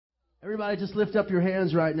Everybody just lift up your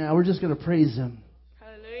hands right now. We're just going to praise Him.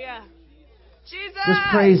 Hallelujah. Jesus. Just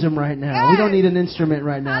praise Him right now. Yes. We don't need an instrument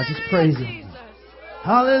right now. Hallelujah, Just praise Him. Jesus.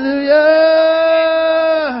 Hallelujah.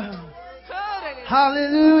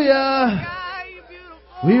 Hallelujah. God, you're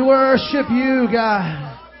beautiful. We worship you,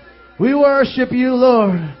 God. We worship you,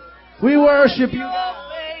 Lord. We worship you.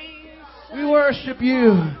 We worship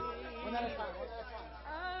you.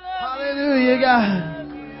 Hallelujah, God.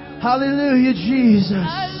 Hallelujah, Jesus.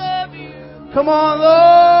 I love you. Come on,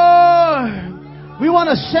 Lord. We want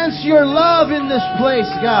to sense your love in this place,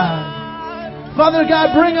 God. Father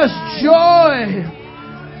God, bring us joy.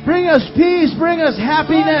 Bring us peace. Bring us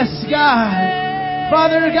happiness, God.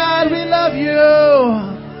 Father God, we love you.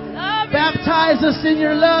 Baptize us in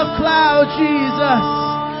your love cloud, Jesus.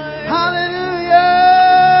 Hallelujah.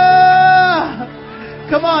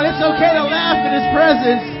 Come on, it's okay to laugh in His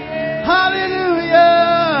presence.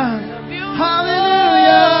 Hallelujah.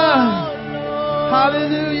 Hallelujah.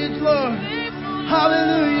 Hallelujah, Lord.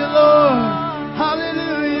 Hallelujah, Lord.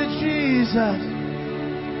 Hallelujah, Jesus.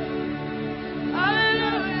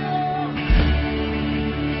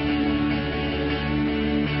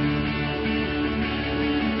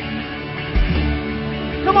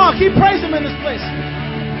 Come on, keep praising Him in this place.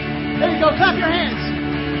 There you go. Clap your hands.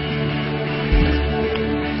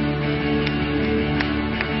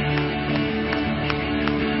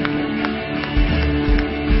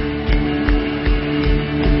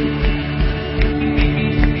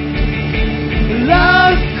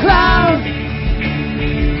 Love cloud,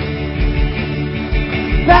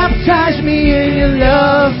 baptize me in your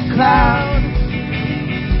love cloud.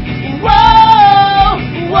 Whoa,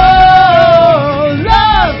 whoa,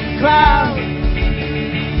 love cloud.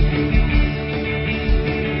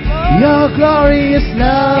 Your glorious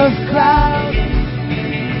love cloud,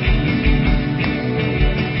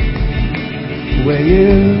 where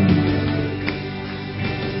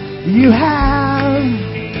you have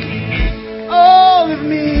all of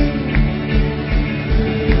me.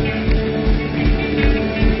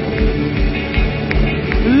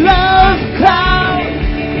 Love cloud,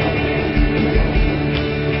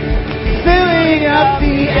 filling up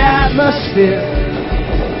the atmosphere.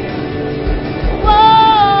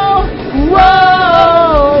 Whoa,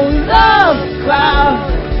 whoa, love cloud,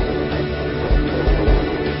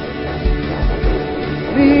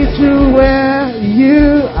 lead to where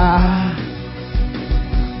you are.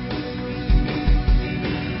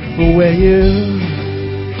 Where you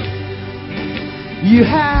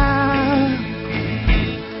have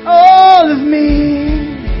all of me.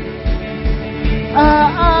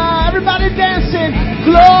 Everybody dancing.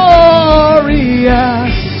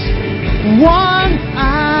 Glorious one I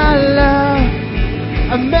love.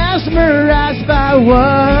 I'm mesmerized by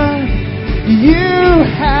what you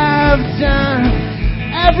have done.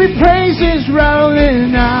 Every praise is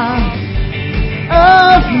rolling off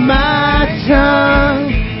of my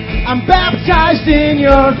tongue. I'm baptized in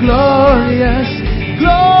your glorious,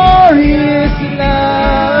 glorious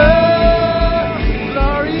love.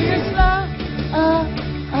 Glorious love.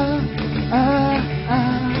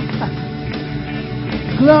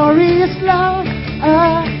 Glorious love.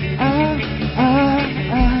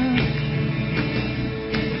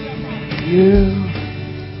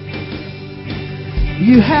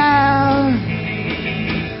 You have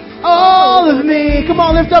all of me. Come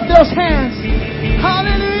on, lift up those hands.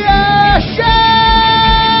 Hallelujah. Shout!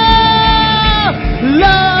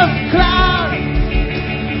 Love cloud,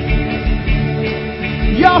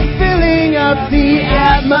 you're filling up the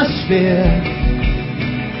atmosphere.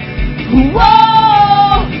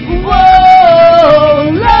 Whoa, whoa,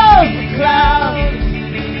 love cloud,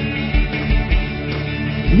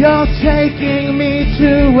 you're taking me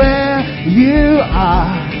to where you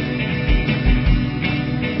are.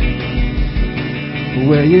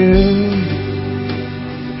 Where you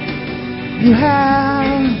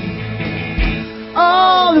have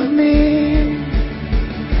all of me.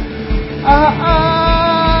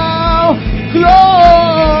 Oh,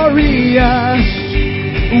 glorious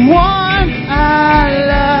one I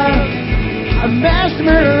love. I'm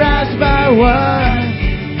mesmerized by what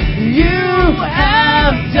you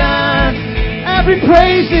have done. Every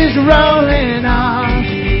praise is rolling off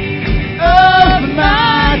of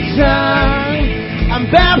my tongue. I'm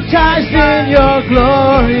baptized in your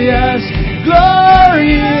glorious,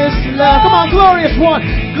 glorious love. Come on, glorious one.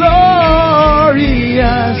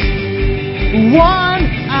 Glorious one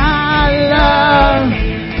I love.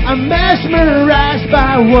 I'm mesmerized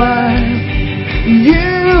by what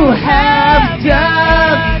you have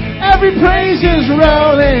done. Every praise is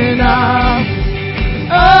rolling off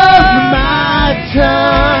of my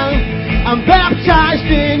tongue. I'm baptized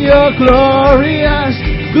in your glorious,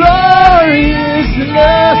 glorious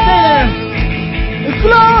love. Stay there.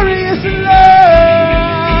 Glorious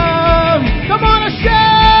love. Come on and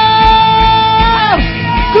shout.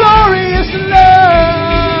 Glorious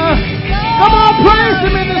love. Come on, praise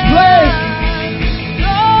Him in this place.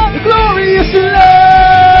 Glorious love.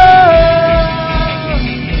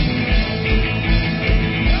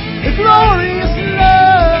 Glorious love.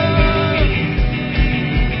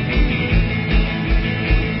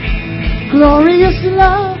 Glorious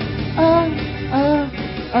love.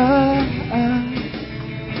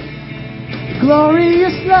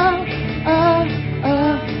 Glorious love.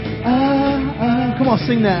 Come on,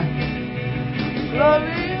 sing that.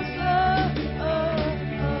 Glorious love.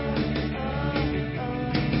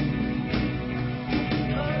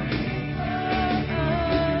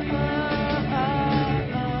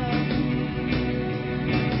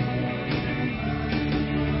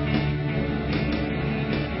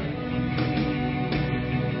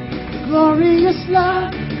 Glorious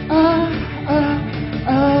love.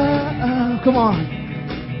 Come on.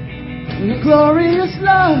 Glorious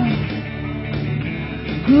love.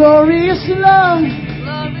 Glorious love.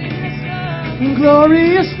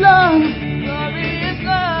 Glorious love.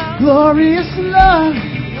 Glorious love.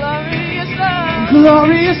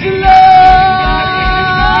 Glorious love.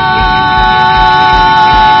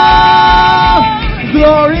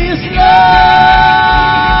 Glorious love.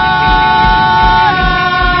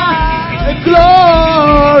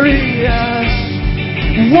 Glorious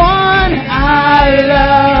one I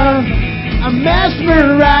love. I'm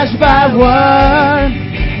mesmerized by what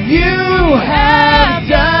you have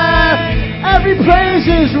done. Every praise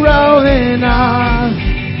is rolling off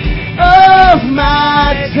of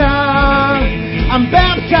my tongue. I'm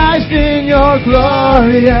baptized in your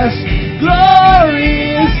glorious,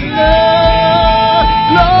 glorious love.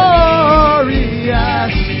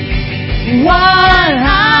 Glorious one I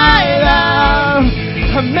love.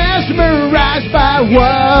 I'm mesmerized by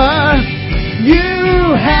what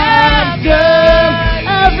you have done.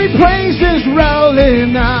 Every praise is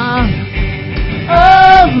rolling off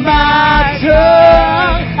of my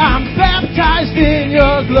tongue. I'm baptized in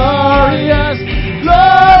your glorious,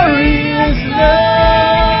 glorious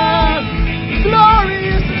love.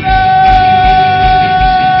 Glorious love.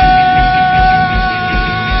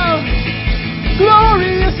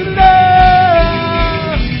 Glorious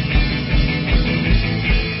love.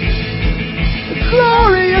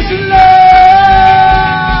 Glorious love.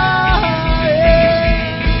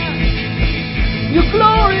 Your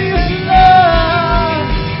glorious love.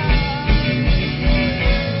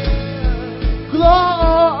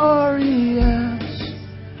 Glorious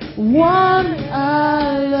one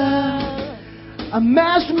I love. I'm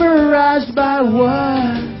mesmerized by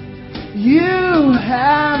what you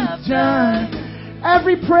have done.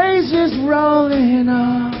 Every praise is rolling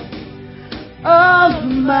off of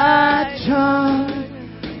my tongue.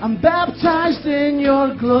 I'm baptized in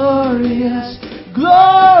your glorious,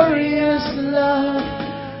 glorious love.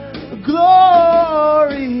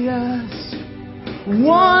 Glorious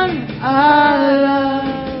one I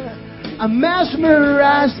love. I'm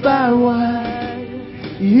mesmerized by what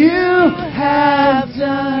you have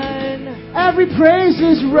done. Every praise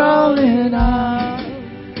is rolling off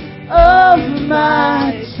of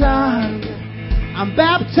my tongue. I'm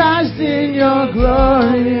baptized in your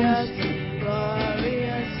glorious,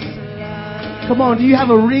 glorious love. Come on, do you have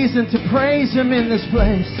a reason to praise Him in this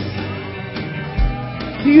place?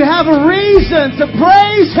 Do you have a reason to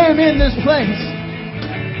praise Him in this place?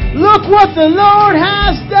 Look what the Lord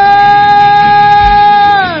has done.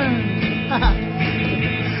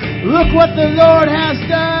 Look what the Lord has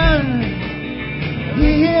done.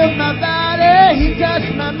 He healed my body. He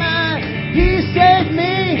touched my mind. He saved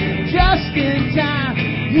me just in time.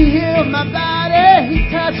 He healed my body.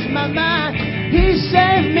 He touched my mind. He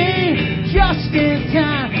saved me just in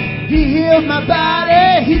time. He healed my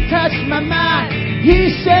body. He touched my mind.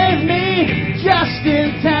 He saved me just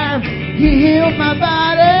in time. He healed my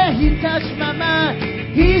body. He touched my mind.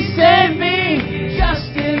 He saved me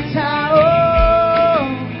just in time. Oh,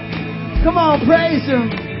 come on, praise Him.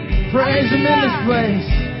 Praise Him in this place.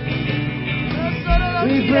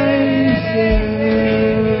 We praise Him.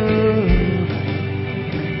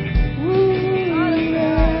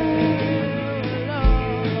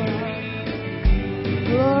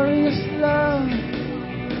 Glorious love.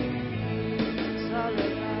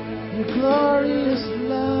 Your glorious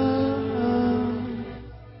love.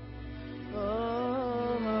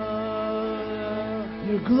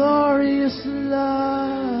 Your glorious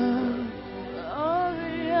love.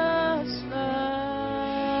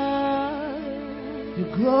 Your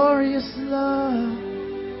Glorious love.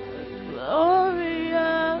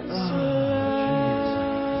 Glorious love.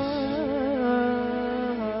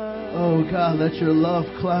 Oh God, let your love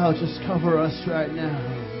cloud just cover us right now.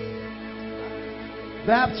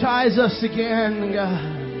 Baptize us again,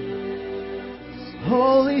 God.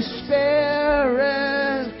 Holy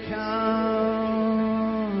Spirit, come.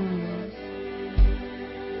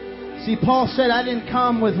 See, Paul said, I didn't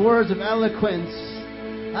come with words of eloquence.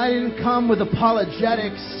 I didn't come with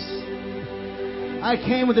apologetics. I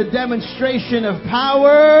came with a demonstration of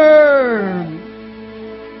power.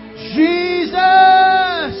 Jesus,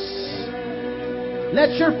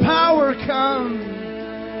 let your power come.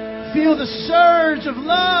 Feel the surge of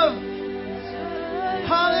love.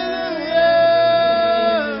 Hallelujah.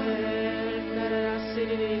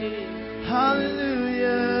 Hallelujah.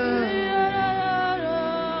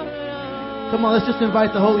 Come on, let's just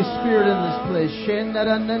invite the Holy Spirit in this place.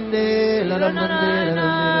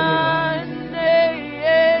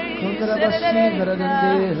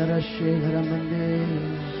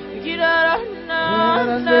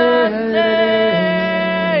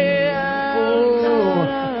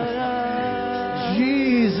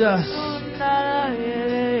 Jesus.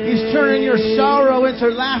 He's turning your sorrow into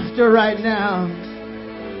laughter right now.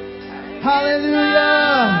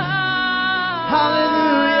 Hallelujah. Hallelujah.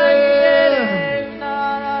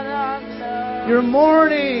 Your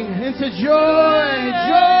mourning into joy.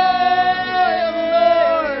 Joy of the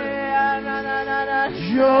Lord.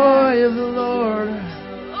 Joy of the Lord.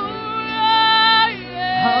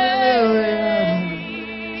 Hallelujah.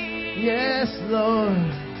 Yes, Lord.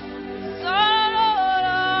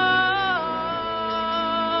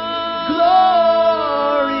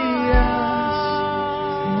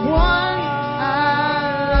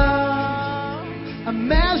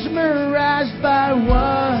 Mesmerized by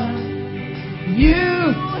what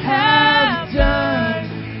you have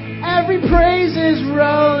done. Every praise is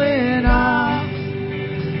rolling off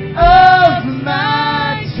of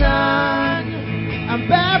my tongue. I'm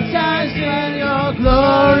baptized in your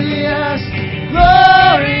glorious,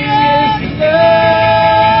 glorious love.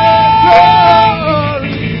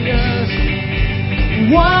 Glorious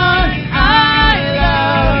one I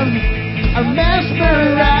love. I'm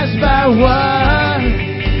mesmerized by what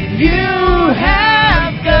you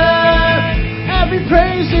have done. Every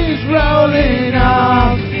praise is rolling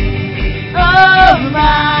off of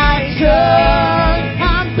my tongue.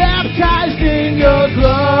 I'm baptized in your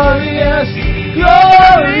glorious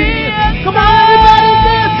glory. Come on, everybody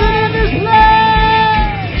dancing in this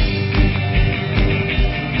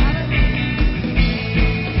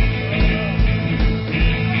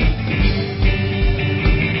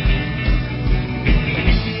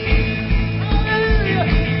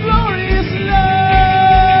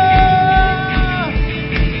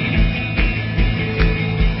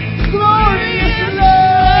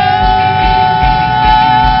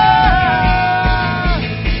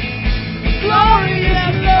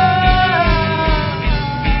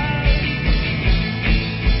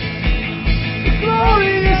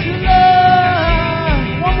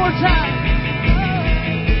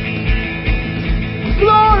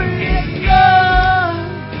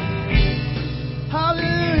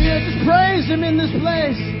Him in this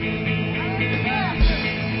place.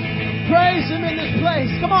 Praise Him in this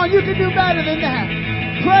place. Come on, you can do better than that.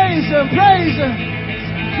 Praise Him, praise Him,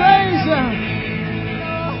 praise Him.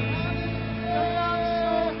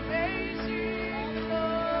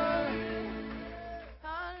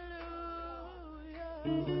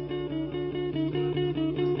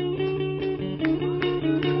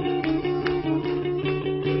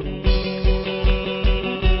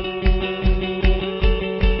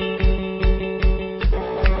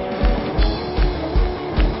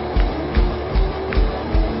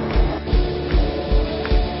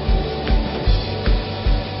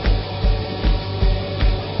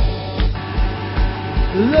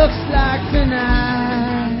 Looks like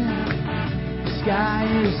tonight the sky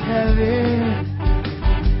is heavy.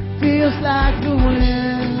 Feels like the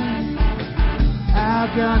wind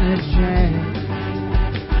out gonna change.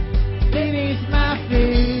 Beneath my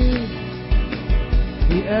feet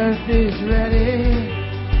the earth is ready.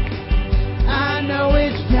 I know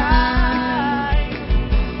it's time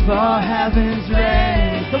for heaven's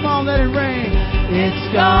rain. Come on, let it rain.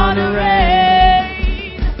 It's gonna rain.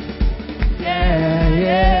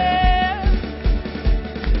 Yeah.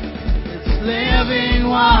 It's living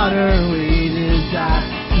water we desire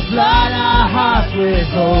to flood our hearts with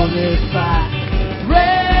holy fire.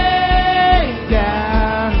 Rain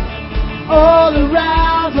down all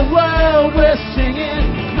around the world we're singing.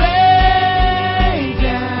 Rain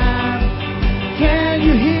down. Can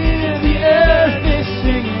you hear the earth is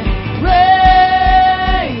singing?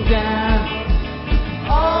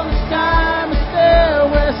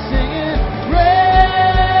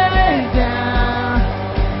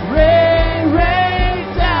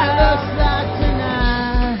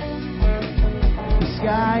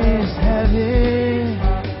 is heavy,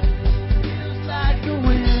 feels like the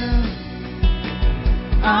wind.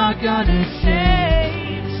 I'm gonna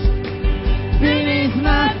change beneath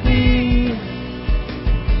my feet.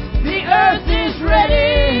 The earth is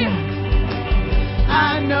ready.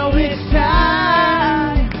 I know it's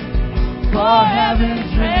time for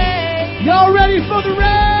heaven's rain. Y'all ready for the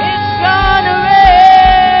rain? It's gonna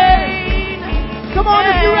rain. Come on,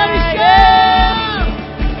 if you're ready, shout!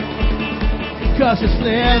 'Cause it's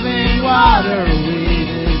living water we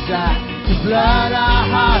desire to flood our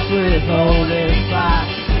hearts with holy fire.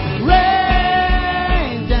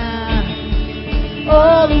 Rain down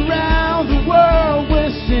all around the world. We're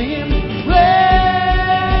singing.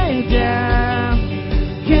 Rain down.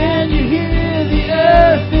 Can you hear the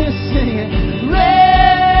earth is singing?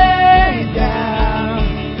 Rain down.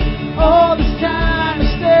 All this time is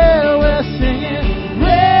still we're singing.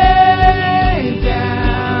 Rain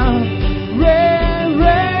down. Rain,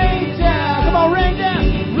 rain down. Come on, rain down.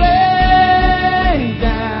 Rain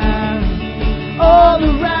down. All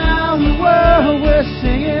around the world we're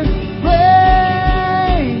singing.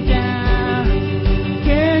 Rain down.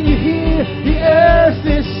 Can you hear the earth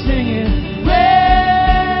is singing?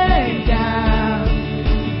 Rain down.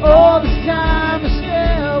 All this time is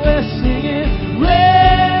still we're singing.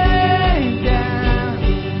 Rain down.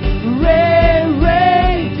 Rain,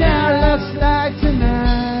 rain down. Looks like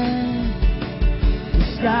tonight the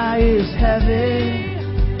sky is heavy.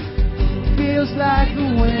 Feels like the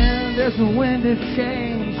wind. There's a wind of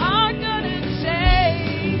change I'm gonna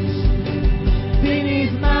change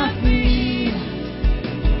beneath my feet.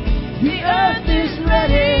 The earth is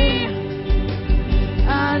ready.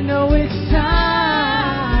 I know it's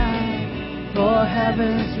time for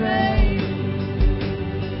heaven's rain.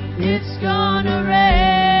 It's gonna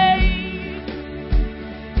rain.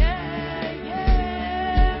 Yeah,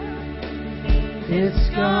 yeah. It's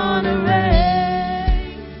gonna rain.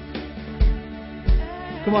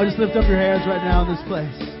 Come on, just lift up your hands right now in this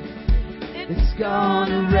place. It's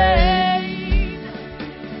gonna rain.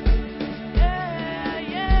 Yeah,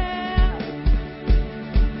 yeah.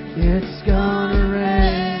 It's gonna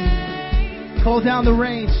rain. Call down the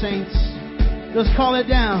rain, saints. Just call it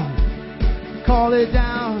down. Call it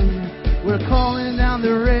down. We're calling down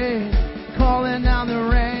the rain. Calling down the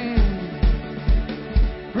rain.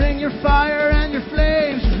 Bring your fire and your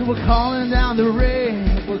flames. We're calling down the rain.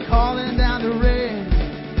 We're calling down the rain.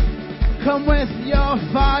 Come with your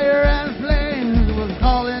fire and flames. We're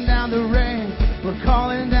calling down the rain. We're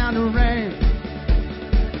calling down the rain.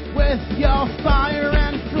 With your fire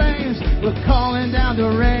and flames, we're calling down the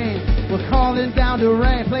rain. We're calling down the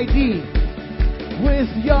rain. Play D. With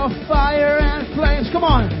your fire and flames. Come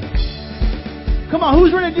on. Come on.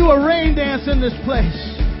 Who's ready to do a rain dance in this place?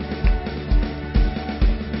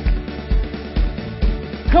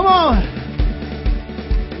 Come on.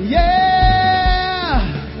 Yeah.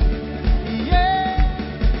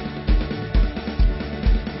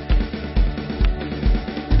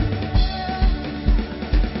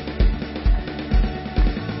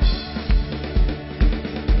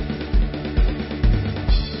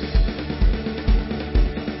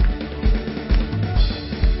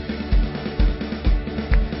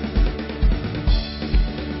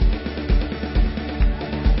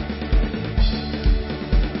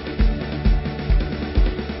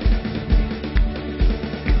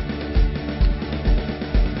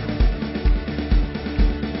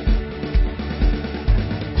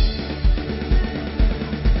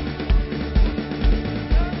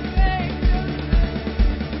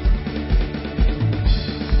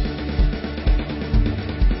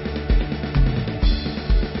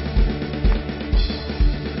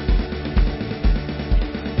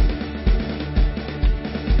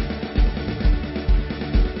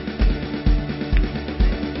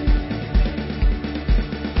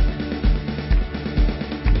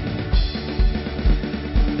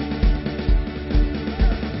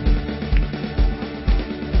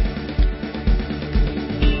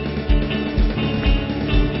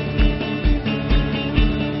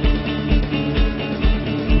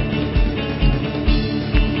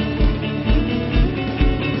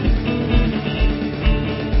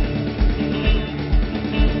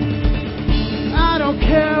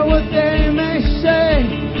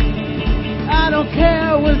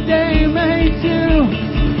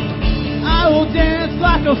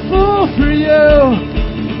 like a fool for you.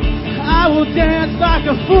 I will dance like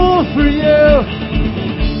a fool for you.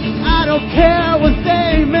 I don't care what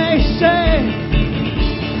they may say.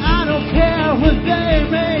 I don't care what they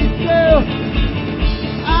may do.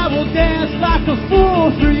 I will dance like a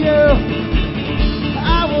fool for you.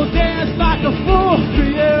 I will dance like a fool for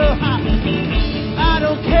you. I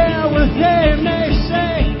don't care they may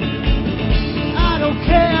say. I don't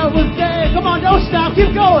care what they... Come on, don't stop.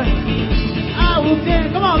 Keep going. I will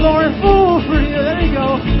dance. Come on, Lauren. Fool for you. There you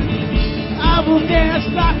go. I will dance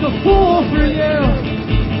like a fool for you.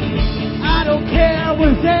 I don't care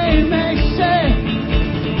what they may say.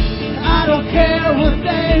 I don't care what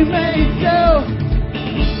they may do.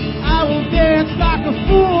 I will dance like a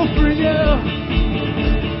fool for you.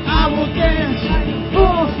 I will dance like a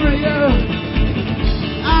fool for you.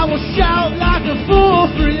 I will shout like a fool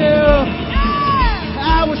for you.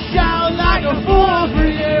 I will shout like a fool for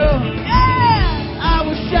you. I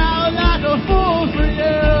will shout like a fool for you.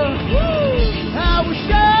 I will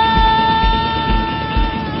shout.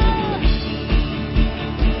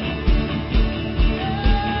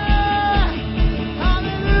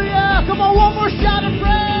 Hallelujah. Come on, one more shout of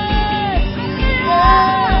praise.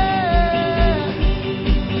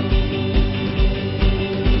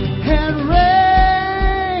 And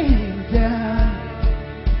rain down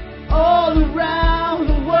all around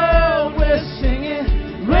the world. We're singing.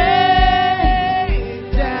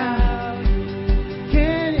 Rain down.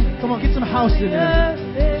 Can you? Come on, get some house in there.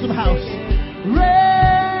 Some house.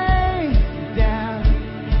 Rain down.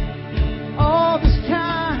 All this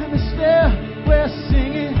time and still we're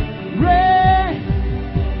singing. Rain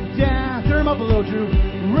down. Turn them up a little, Drew.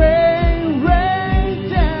 Rain, rain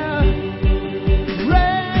down.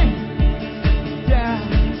 Rain down.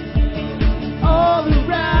 All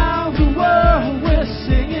around the world we're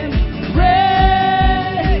singing.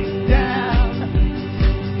 Rain down.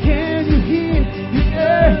 Can you hear the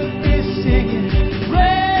earth is singing?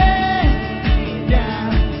 Rain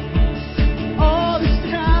down. All this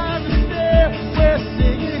time and still we're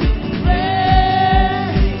singing. Rain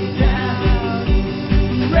down.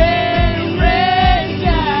 Rain, rain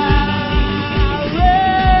down.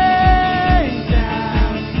 Rain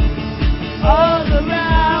down. All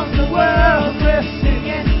around the world we're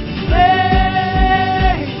singing.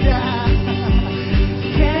 Rain down.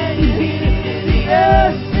 Can you hear the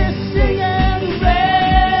earth is singing?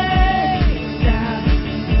 Rain down.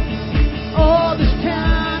 All this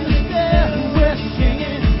time and still we're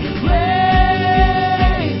singing.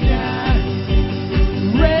 Rain down.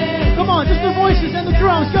 Rain. Come on, just the voices and the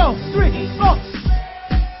drums. Go. 3, 4.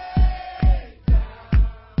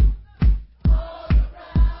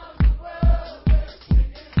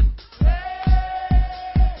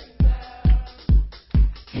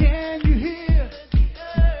 Can you hear?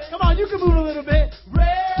 Come on, you can move a little bit.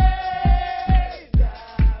 Rain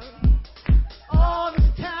down. All this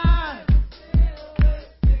time.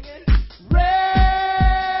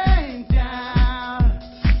 Rain down.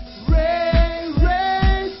 Rain,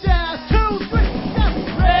 rain down. 2, 3, go.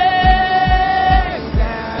 Rain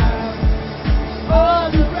down. All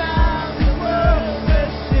around the world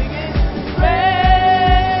we're singing.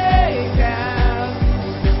 Rain down.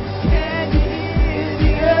 Can you hear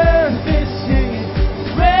the earth is singing?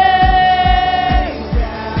 Rain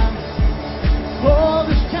down. All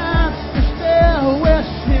this time and still we're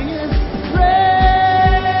singing.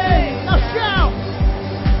 Rain. Now shout.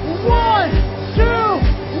 1,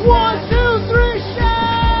 2, 1, 2, 3, shout.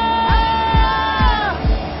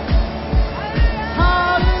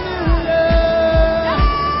 Hallelujah.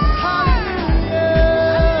 Hallelujah.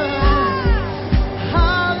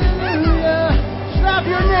 Hallelujah. Slap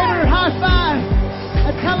your neighbor, high five,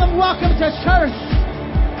 and tell them welcome to church.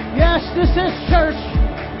 Yes, this is church.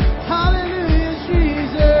 Hallelujah,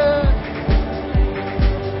 Jesus.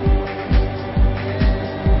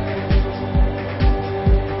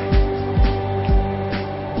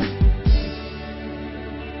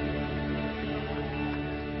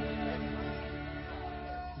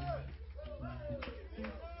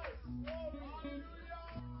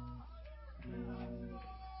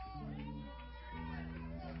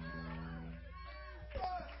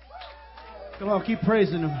 Come on, keep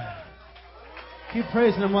praising Him. Keep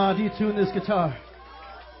praising Him while I detune this guitar.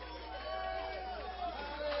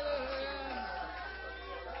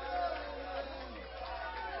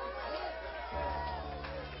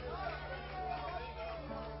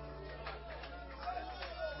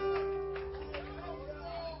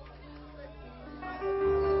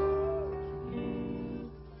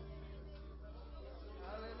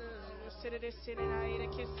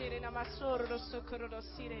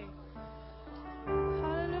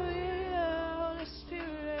 Hallelujah, Holy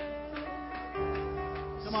Spirit.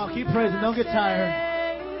 Come on, keep praising. Don't get tired.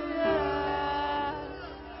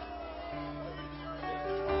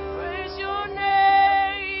 Praise your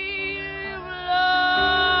name, Lord.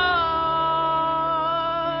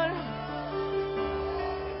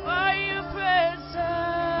 By your presence,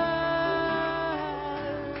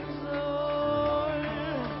 Lord.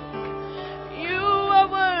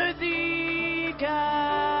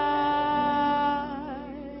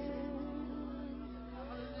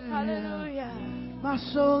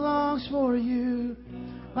 soul longs for you.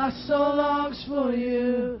 My soul longs for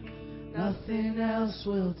you. Nothing else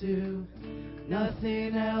will do.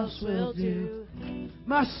 Nothing else will do.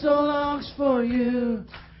 My soul longs for you.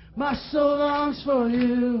 My soul longs for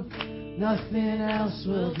you. Nothing else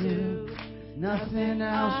will do. Nothing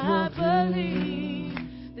else will do. I believe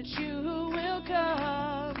that you will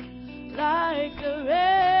come like the rain.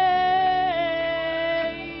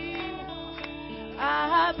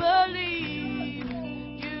 I believe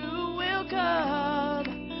you will come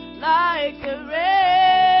like the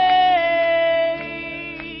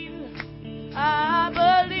rain. I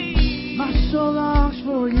believe. My soul longs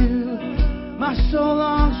for you. My soul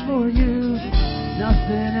longs for you.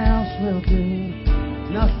 Nothing else will do.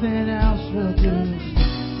 Nothing else will do.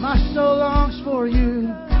 My soul longs for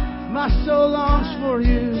you. My soul longs for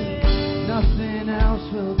you. Nothing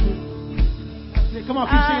else will do. Come on,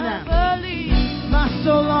 keep singing that. My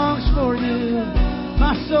soul longs for you.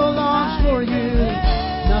 My soul longs for you.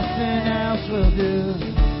 Nothing else will do.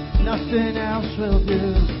 Nothing else will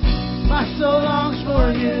do. My soul longs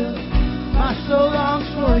for you. My soul longs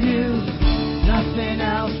for you. Nothing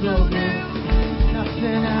else will do.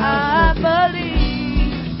 Nothing else will do. I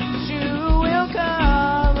believe you will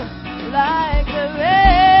come like the rain.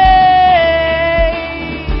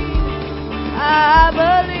 I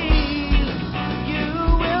believe you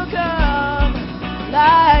will come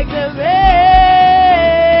like the rain.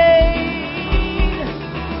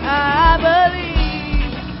 I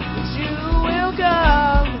believe that you will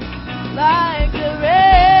come like the rain.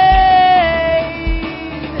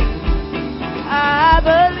 I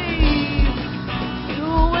believe you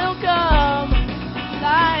will come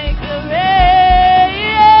like the rain.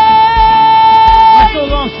 My soul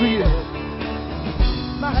longs for you.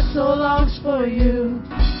 My soul longs for you.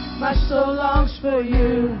 My soul longs for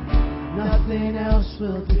you. Nothing else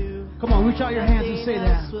will do. Come on, reach out your hands and say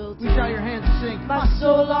that. Reach out your hands and sing. My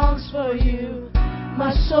soul longs for you.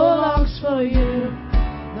 My soul longs for you.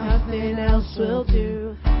 Nothing else will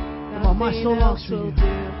do. Come on, my soul longs for you.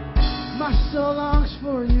 My soul longs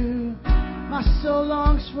for you. My soul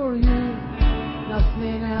longs for you.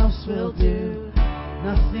 Nothing else will do.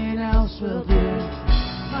 Nothing else will do.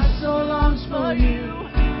 My soul longs for you.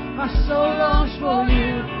 My soul longs for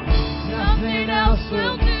you. Nothing else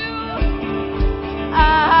will do.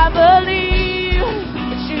 I believe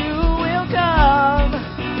that you will come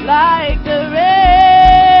like the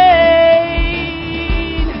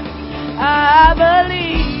rain. I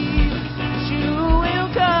believe that you will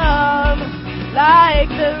come like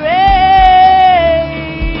the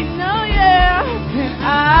rain. Oh yeah.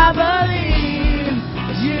 I believe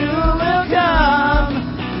that you will come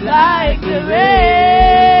like the rain.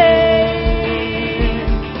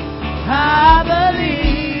 I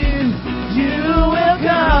believe you will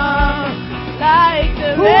come like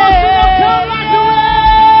the Who rain. wants to come like the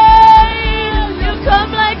rain? You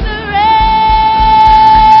come like the rain.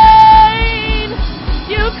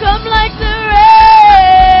 You come like the rain.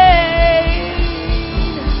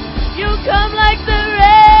 You come like the rain.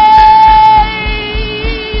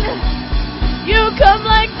 You come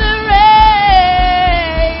like the rain.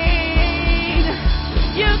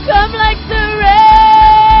 You come like the rain.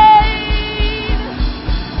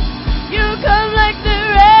 You come like the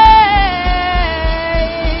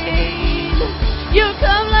rain. You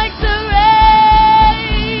come like the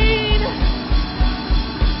rain.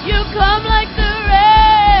 You come like the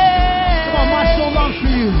rain. Come on, my soul longs for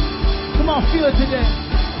you. Come on, feel it today.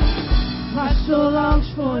 My soul longs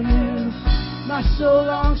for you. My soul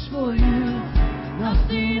longs for you.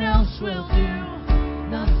 Nothing else will do.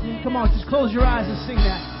 Nothing. Come on, just close your eyes and sing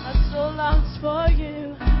that. My soul longs for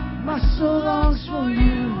you. My soul longs for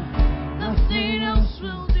you. Nothing else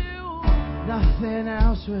will do. Nothing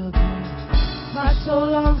else will do. My soul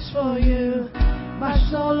longs for you. My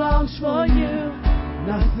soul longs for you.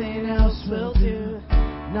 Nothing else will do.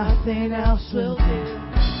 Nothing else will do.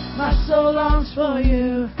 My soul longs for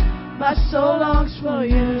you. My soul longs for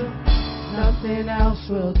you. Nothing else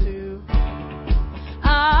will do.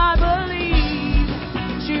 I believe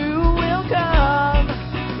that you will come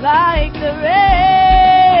like the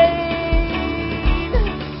rain.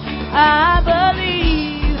 I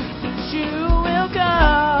believe that you will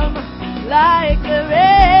come like the rain.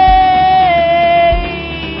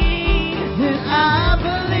 And I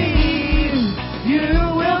believe You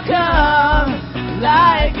will come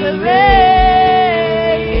like the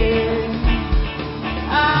rain.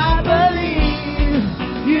 I believe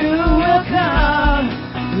you will come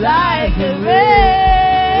like the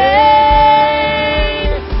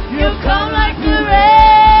rain. You come like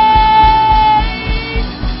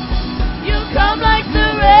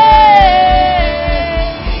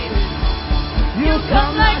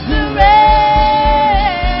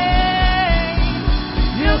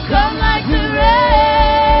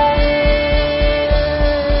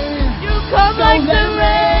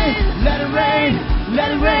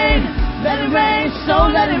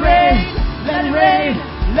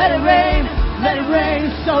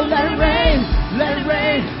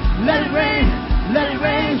let it rain, let it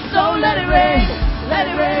rain, so let it rain, let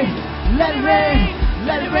it rain, let it rain,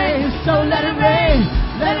 let it rain, so let it rain,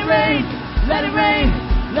 let it rain, let it rain,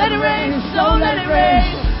 let it rain, so let it rain,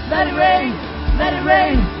 let it rain, let it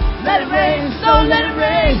rain, let it rain, so let it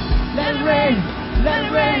rain, let it rain, let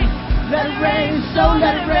it rain, let it rain, so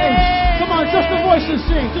let it rain. Come on, just the voices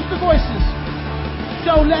sing, just the voices.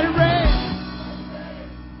 So let it rain.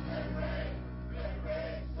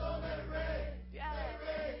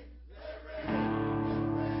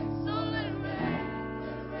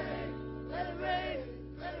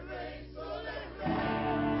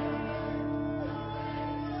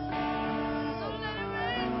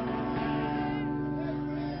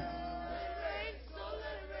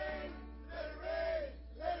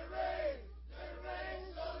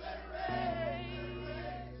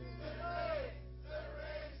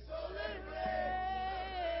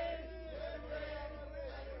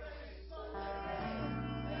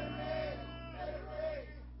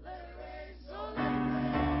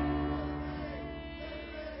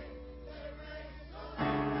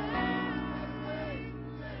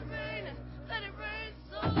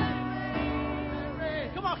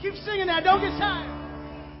 Keep singing that. Don't get tired.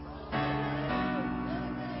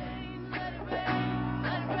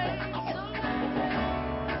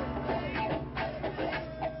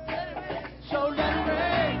 So let it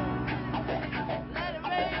rain.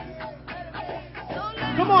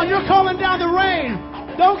 Come on, you're calling down the rain.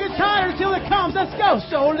 Don't get tired until it comes. Let's go.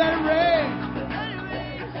 So let it rain.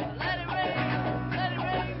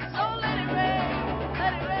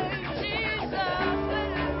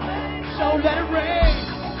 So let it rain.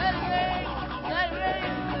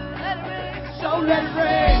 So let it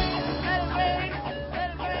rain.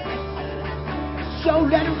 So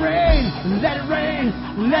let it rain. Let it rain.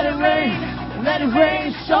 Let it rain. Let it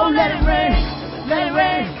rain. So let it rain. Let it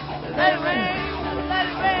rain. Let it rain. Let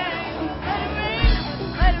it rain. Let it rain.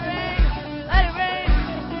 Let it rain. Let it rain.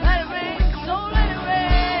 Let it rain. So let it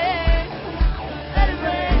rain. Let it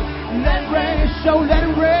rain. Let it rain. So let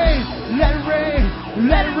it rain. Let it rain.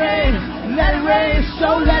 Let it rain. Let it rain. So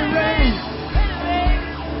let it rain.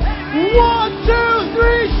 1, 2,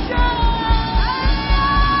 3, shout!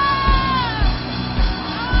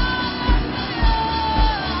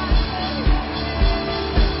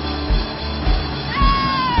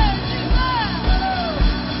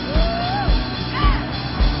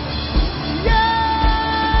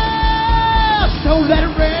 So let it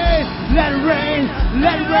rain, let it rain,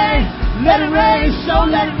 let it rain, let it rain, so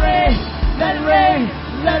let it rain, let it rain,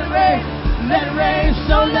 let it rain, let it rain,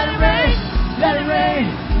 so let it rain, let it rain,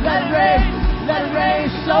 let it rain, let it rain,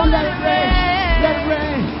 so let it rain, let it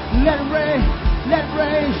rain, let it rain, let it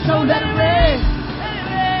rain, so let it rain,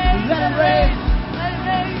 let it rain, let it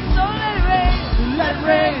rain, so let it rain, let it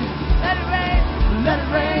rain, let it rain, let it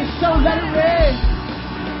rain, so let it rain.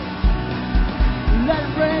 Let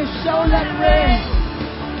it rain, so let it rain.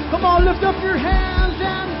 Come on, lift up your hands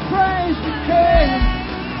and praise the King.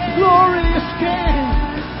 The glorious King.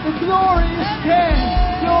 The glorious King.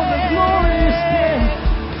 You're the glorious King.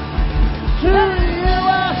 To you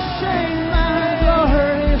I sing, my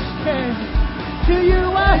glorious King. To you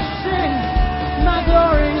I sing, my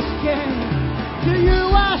glorious King. To you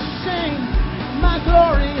I sing, my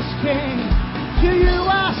glorious King. To you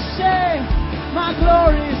I sing, my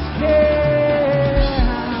glorious King.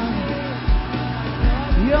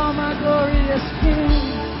 You're my glorious King,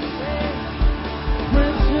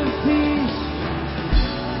 Prince of Peace,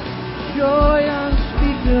 joy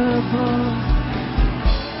unspeakable.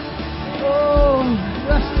 Oh,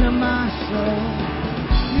 rest in my soul.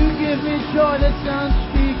 You give me joy that's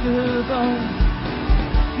unspeakable.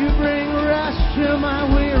 You bring rest to my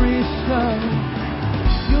weary soul.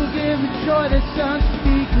 You give me joy that's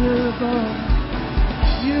unspeakable.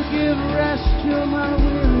 You give rest to my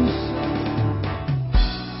weary soul.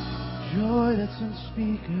 Joy that's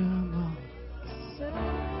unspeakable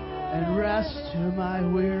and rest to my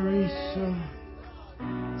weary soul.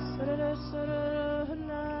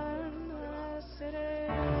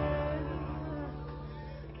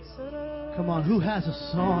 Come on, who has a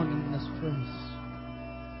song in this place?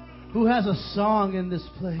 Who has a song in this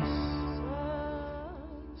place?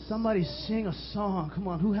 Somebody sing a song. Come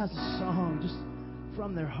on, who has a song just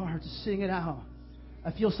from their heart? Just sing it out.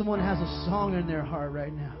 I feel someone has a song in their heart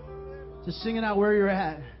right now. Just sing it out where you're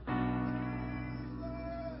at.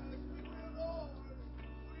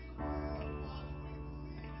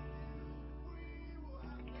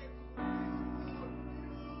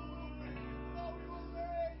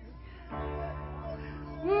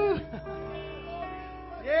 Woo.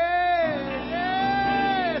 Yes,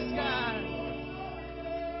 God.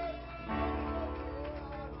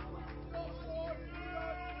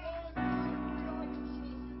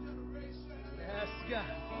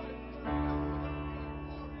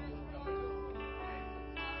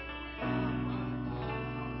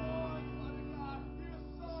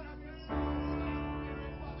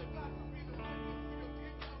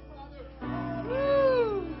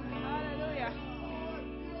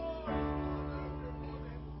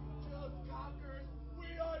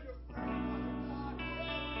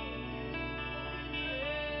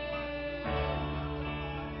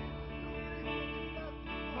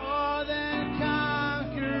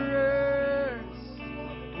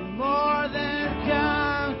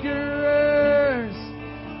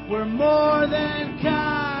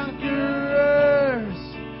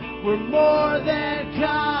 more than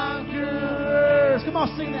conquerors. Come on,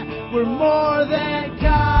 sing that. We're more than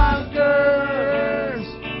conquerors.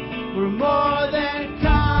 We're more than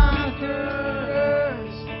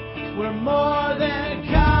conquerors. We're more than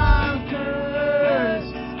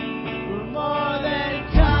conquerors. We're more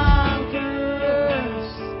than conquerors.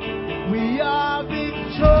 We are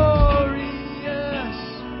victorious.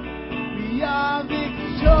 We are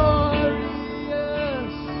victorious.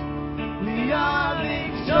 We are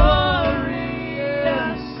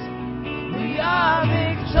victorious. We are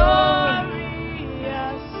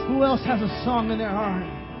victorious. Who else has a song in their heart?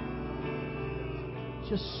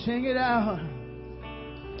 Just sing it out.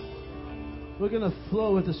 We're going to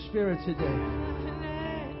flow with the Spirit today.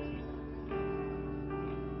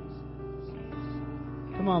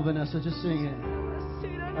 Come on, Vanessa, just sing it.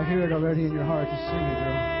 I hear it already in your heart. Just sing it,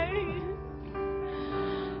 girl.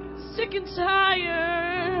 Sick and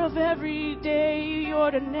tired of everyday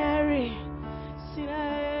ordinary.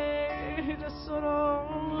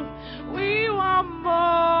 We want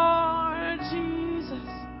more, Jesus.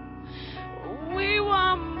 We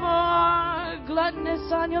want more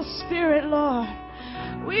gluttonous on your Spirit, Lord.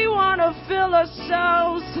 We want to fill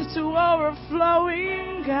ourselves to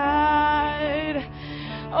overflowing, God.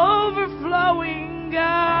 Overflowing,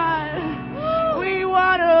 God. We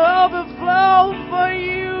want to overflow for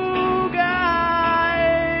you, God.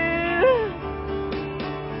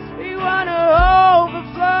 We want to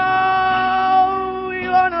overflow. We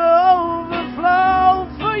want to overflow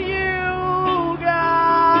for you,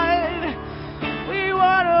 God. We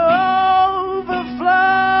want to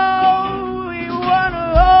overflow. We want to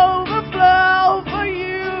overflow for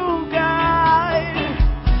you, God.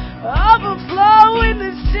 Overflow in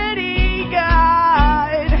the city,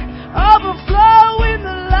 God. Overflow in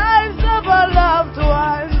the lives of our loved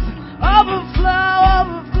ones. Overflow,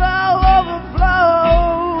 overflow,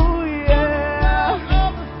 overflow, yeah.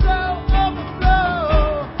 Overflow,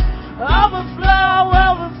 overflow. Overflow,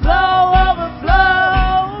 overflow, overflow.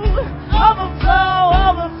 Overflow,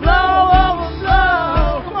 overflow,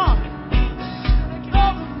 overflow. Come on.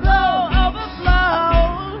 Overflow,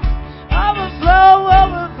 overflow. Overflow,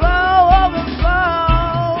 overflow, overflow.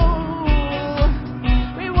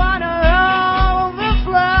 We want to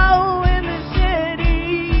overflow in the city.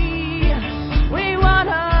 We want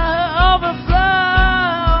to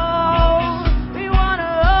overflow. We want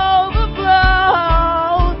to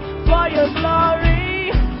overflow for your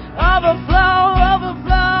glory. Overflow,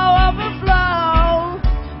 overflow, overflow.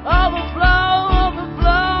 Overflow,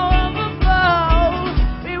 overflow, overflow.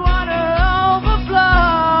 We want to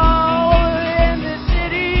overflow in the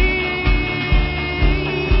city.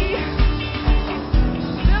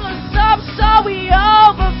 Fill us up so we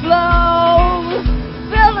overflow.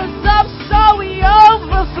 Fill us up so we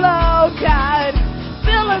overflow, God.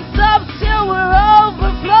 Fill us up till we're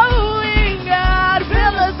overflowing, God.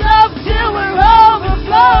 Fill us up till we're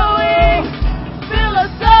overflowing. Fill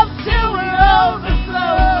us up till we're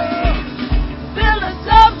overflowing. Fill us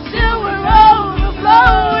up till we're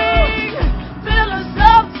overflowing. Fill us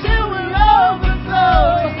up till we're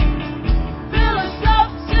overflowing. Fill us up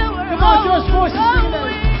till we're Come on, Josh, voices, sing that.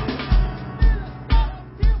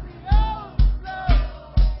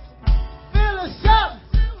 Fill us up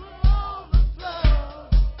till we overflow.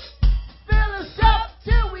 Fill us up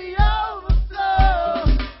till we overflow.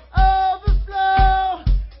 Overflow,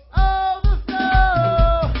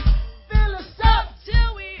 overflow. Fill us up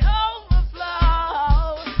till we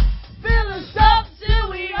overflow. Fill us up till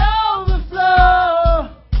we overflow.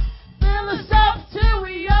 Fill us up till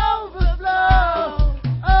we overflow.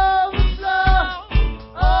 Overflow,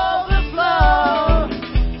 overflow.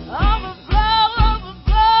 Overflow,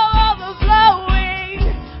 overflow, overflowing.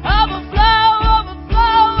 Overflow,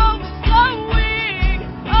 overflow, overflowing.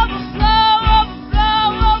 Overflow, overflow,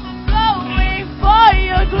 overflowing. For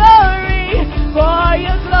your glory, for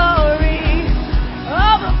your glory.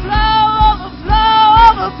 Overflow, overflow,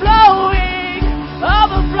 overflowing.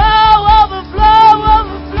 Overflow, overflow,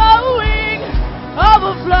 overflowing.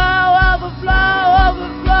 Overflow, overflow,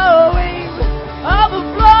 overflowing.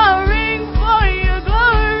 Overflowing for your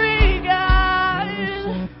glory, God.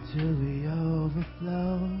 Till we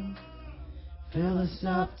overflow. Fill us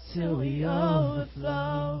up till we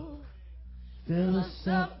overflow. Fill us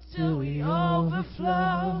up till we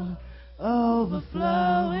overflow.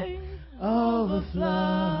 Overflowing,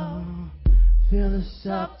 overflow. Fill us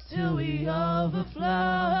up till we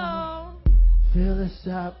overflow. Fill us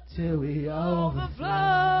up till we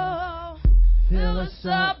overflow. Fill us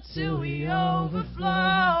up till we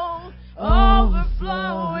overflow.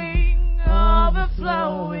 Overflowing,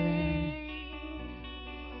 overflowing.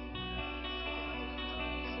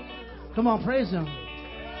 Come on, praise Him.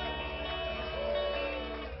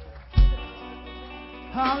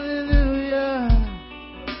 Hallelujah.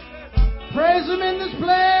 Praise Him in this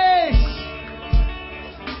place.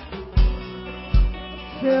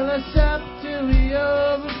 Fill us up till we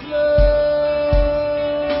overflow.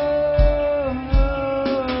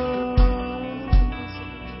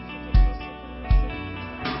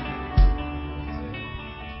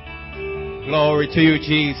 Glory to you,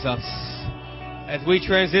 Jesus. As we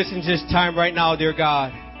transition this time right now, dear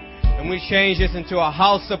God, and we change this into a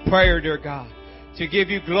house of prayer, dear God, to give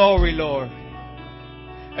you glory, Lord.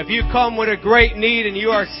 If you come with a great need and you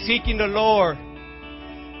are seeking the Lord,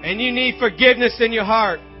 and you need forgiveness in your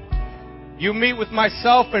heart, you meet with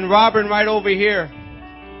myself and Robin right over here.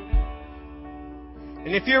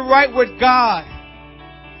 And if you're right with God,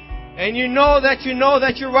 and you know that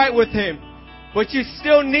you're right with Him, but you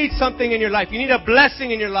still need something in your life. You need a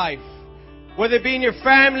blessing in your life. Whether it be in your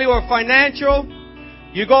family or financial.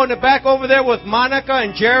 You go in the back over there with Monica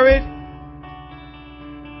and Jared.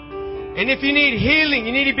 And if you need healing,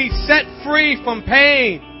 you need to be set free from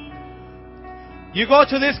pain. You go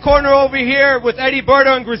to this corner over here with Eddie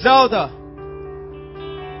Berto and Griselda.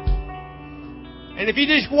 And if you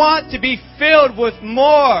just want to be filled with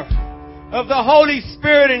more of the Holy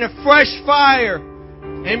Spirit and a fresh fire,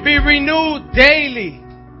 and be renewed daily,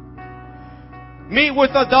 meet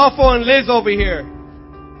with Adolfo and Liz over here.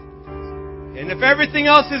 And if everything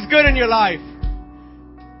else is good in your life,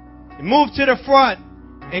 move to the front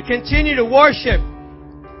and continue to worship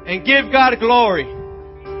and give God glory.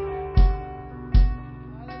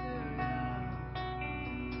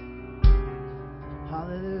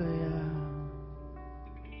 Hallelujah.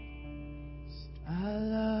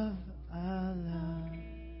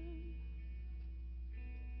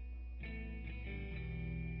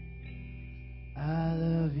 I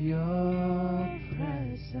love your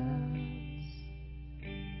presence.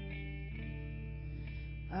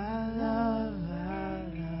 I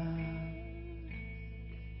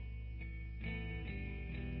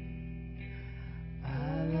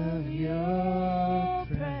love your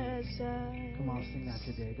presence. Come on, sing that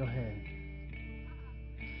today. Go ahead.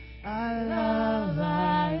 I love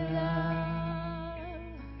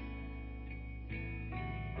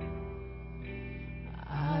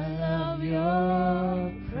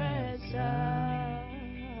your presence.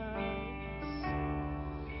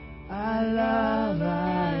 I love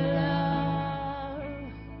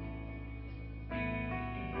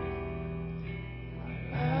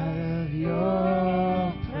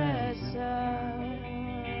your presence.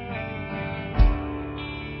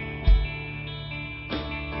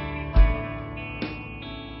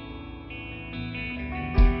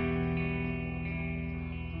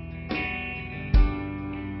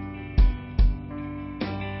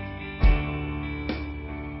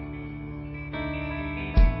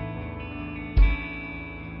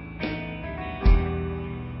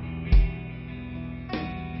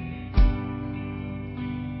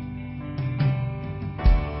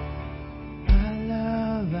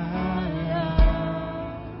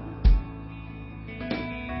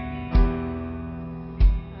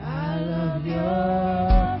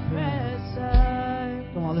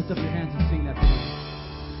 Lift up your hands and sing that to me.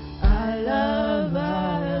 I love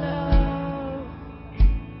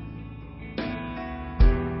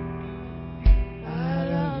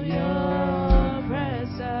your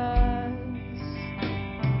presence.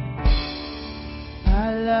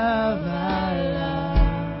 I love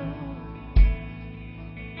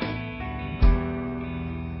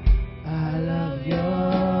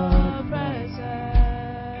your presence.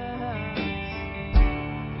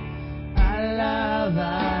 I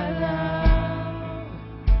love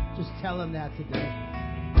Just tell Him that today.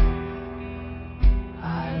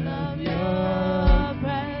 I love your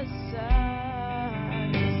presence.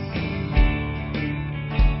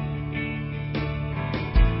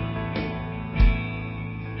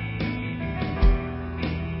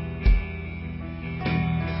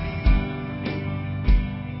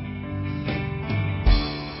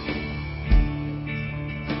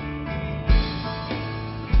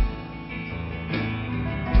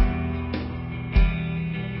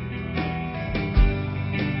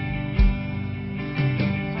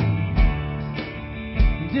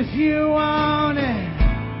 If you want it,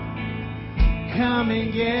 come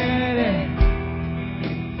and get it.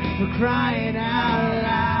 For crying out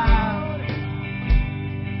loud.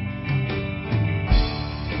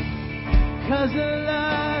 'Cause the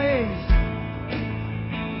love He's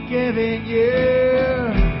giving you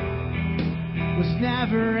was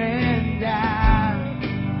never in doubt.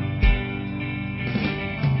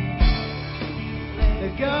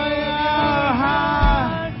 Let go your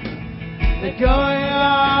heart. Let go of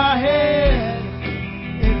your head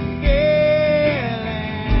and feel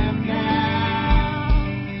Him now.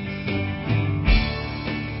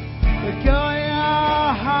 Let go of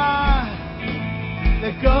your heart.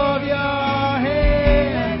 Let go of your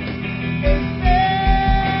head and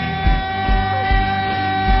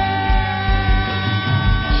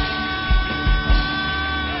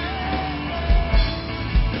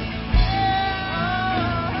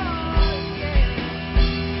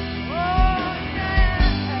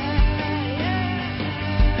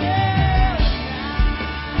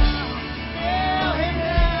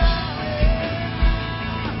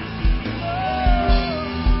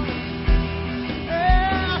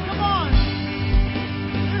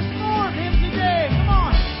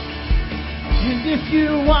if you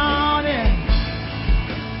want it,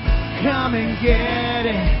 come and get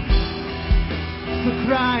it, for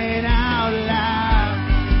crying out loud.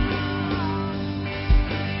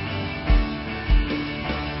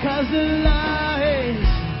 'Cause the love is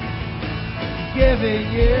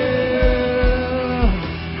given you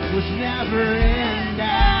was never in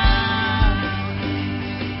doubt.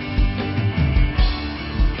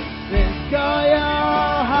 Let go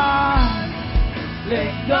your heart,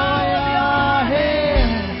 let go your head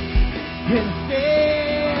and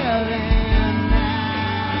feel Him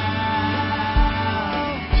now.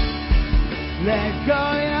 Let go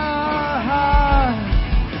your heart,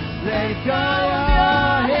 let go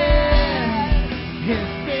your head and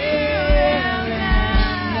feel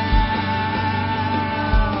Him now.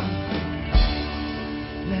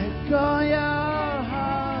 Let go your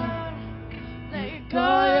heart, let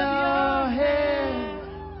go your head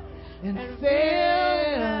and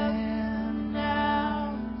feel Him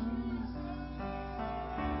now.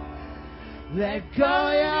 Let go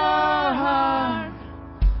your heart,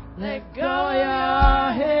 let go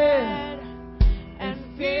your head and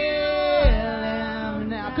feel Him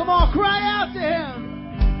now. Come on, cry out to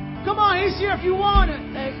Him. Come on, He's here if you want it.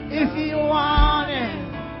 If you want it,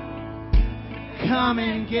 come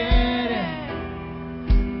and get it,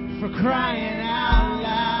 for crying out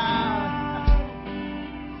loud.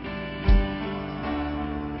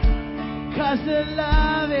 'Cause the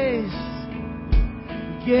love is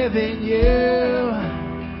given you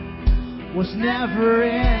was never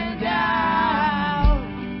in doubt.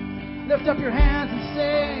 Lift up your hands and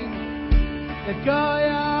sing. Let go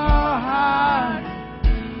your heart,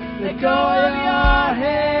 let go your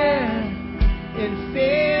head and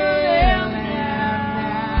feel Him now.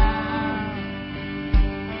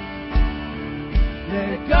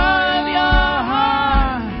 Let go of your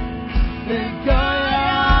heart, let go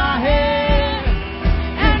your head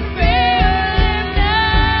and feel Him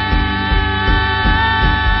now.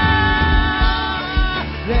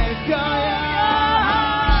 Let go your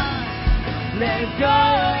heart, let go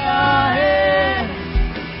your head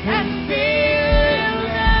and feel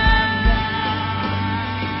Him now.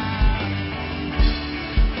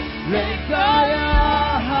 Let go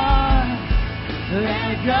your heart,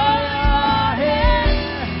 let go your head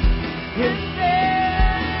and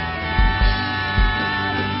feel now.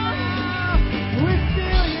 We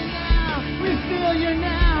feel you now, we feel you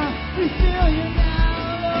now, we feel you now,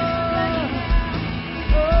 Lord.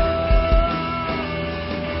 Oh,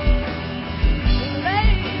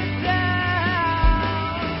 lay it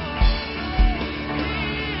down,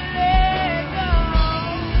 let go,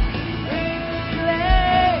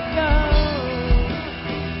 let go.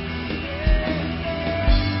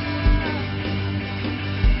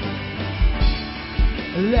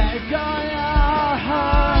 Let go your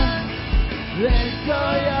heart, let go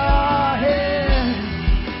your head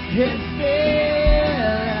and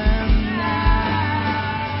feel Him now.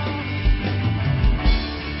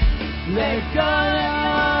 Let go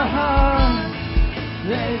your heart,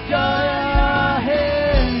 let go your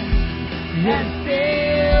head and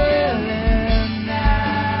feel Him now.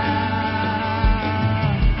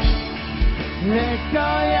 Let go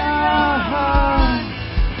your heart,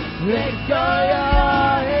 let go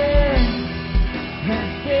your head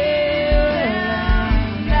and feel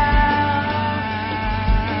Him now.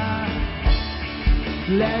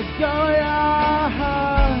 Let go your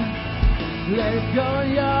heart, let go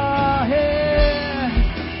your head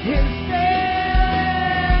and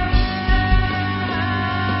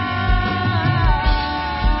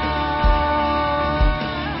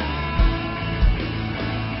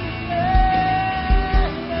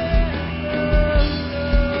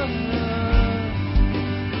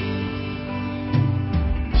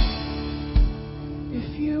if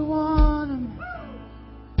you want Him,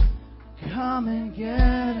 come and get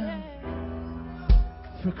Him,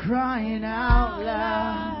 for crying out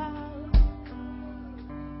loud.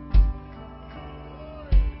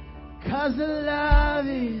 'Cause the love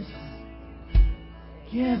is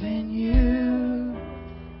given you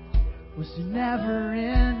was to never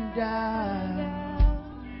end down.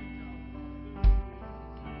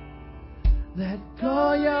 Let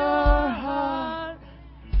go your heart,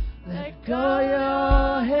 let go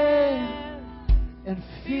your head, and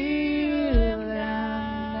feel them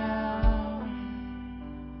now.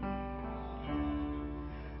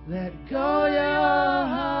 Let go your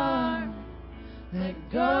heart, let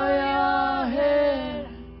go your head,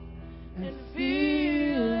 and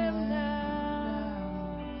feel them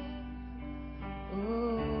now.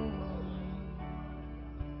 Oh.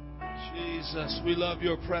 Jesus, we love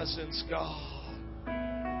your presence, God.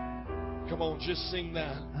 Come on, just sing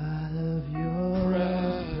that. I love your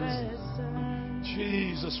Presence.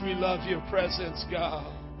 Jesus, we love your presence, God.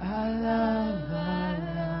 I love.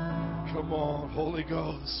 Come on, Holy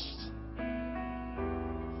Ghost.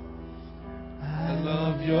 I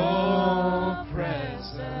love your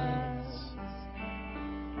presence.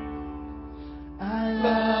 I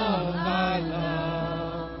Love, love. I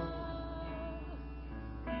love.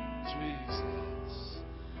 Jesus.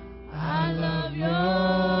 I love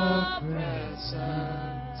your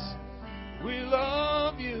presence. We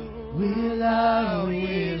love you. We love.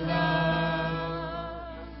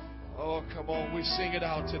 Oh, come on, we sing it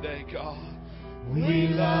out today, God. We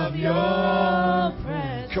love your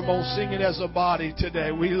presence. Come on, sing it as a body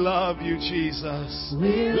today. We love you, Jesus.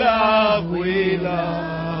 We love, love, we we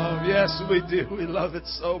love. Yes, we do. We love it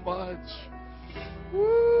so much. We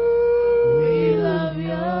love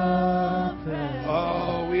your presence.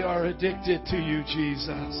 Oh, we are addicted to you,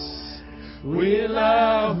 Jesus. We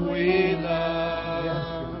love, we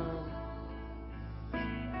love.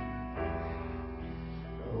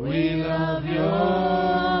 We love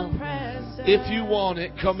your presence. If you want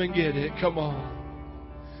it, come and get it. Come on.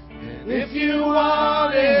 And if you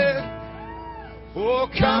want it, oh,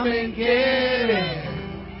 come and get it.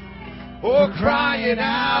 Oh, crying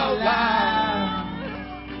out loud.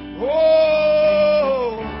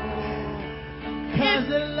 Oh, 'Cause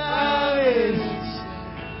the love is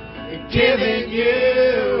giving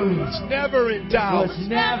you. It's never in doubt. was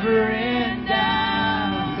never in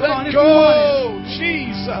doubt. Come on, Let if you want go,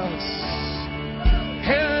 Jesus.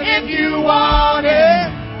 And if you want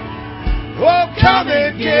it, oh, come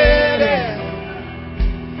and get it.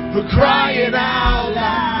 We're crying out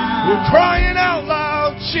loud. We're crying out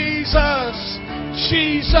loud, Jesus,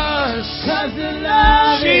 Jesus, 'Cause the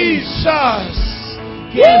love is Jesus.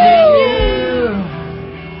 giving Woo!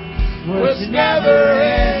 you was never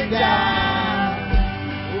in doubt.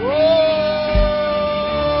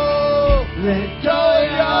 Oh, Let go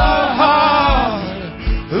your heart,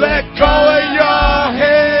 let go of your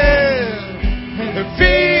head and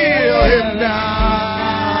feel Him now.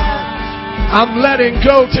 I'm letting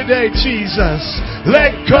go today, Jesus.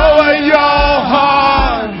 Let go of your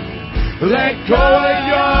heart, let go of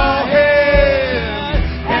your head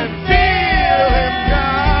and feel Him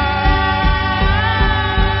now.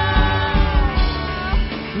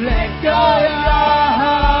 Let go your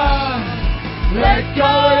heart, let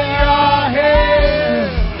go your head,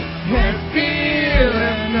 and feel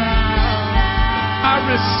Him now. I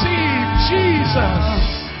receive Jesus.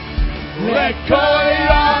 Let go of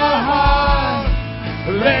your heart,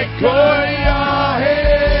 let go of your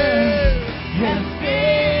head. And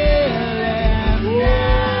feel Him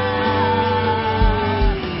now.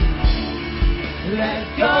 Let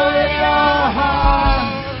go your heart,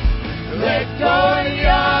 let go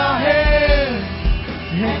your head,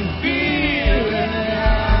 and feel Him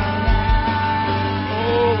now.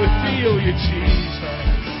 Oh, we feel you, Jesus.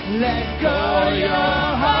 Let go your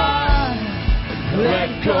heart, let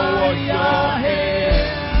go your head,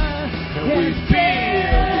 And we feel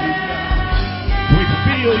you now. We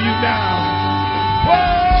feel you now.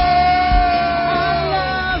 Whoa!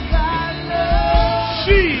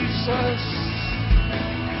 Jesus.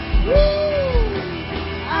 Woo!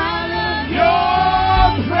 Your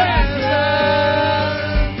presence.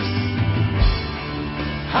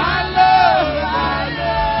 I love.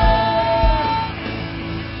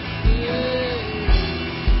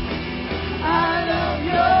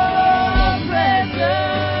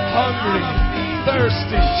 Hungry,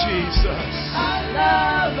 thirsty, Jesus.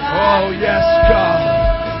 Oh, yes, God.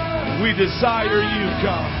 We desire you,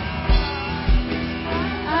 God.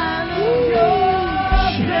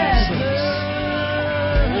 Jesus.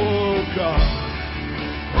 Oh, God.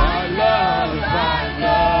 I love.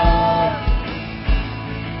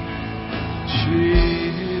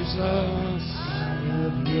 Jesus.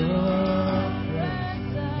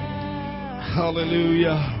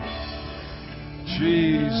 Hallelujah.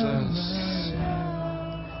 Jesus.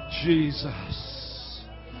 Jesus,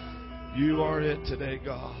 you are it today,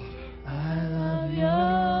 God. I love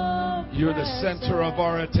your You're the center of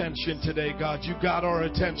our attention today, God. You got our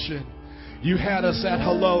attention. You had us at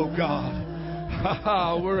hello, God.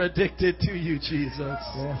 We're addicted to you, Jesus.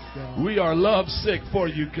 Yes, God. We are lovesick for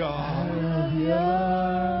you, I God. love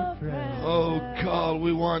your presence. Oh, God,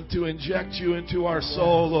 we want to inject you into our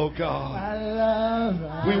soul, oh,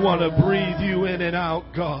 God. We want to breathe you in and out,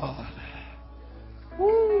 God.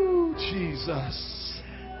 Woo, Jesus.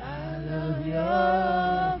 I love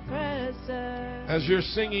your presence. As you're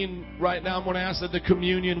singing right now, I'm going to ask that the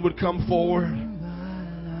communion would come forward.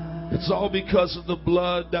 It's all because of the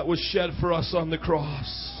blood that was shed for us on the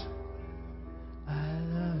cross. I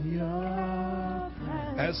love your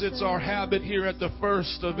presence. As it's our habit here at the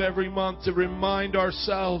first of every month to remind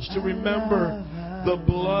ourselves to remember the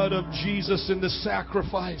blood of Jesus in the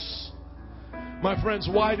sacrifice. My friends,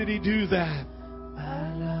 why did He do that?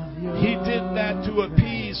 I love your He did that to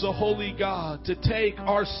appease a holy God, to take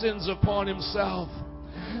our sins upon Himself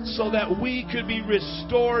so that we could be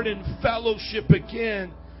restored in fellowship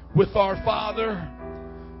again with our Father,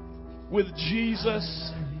 with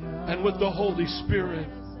Jesus, and with the Holy Spirit.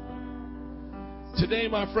 Today,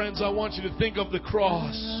 my friends, I want you to think of the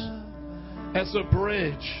cross as a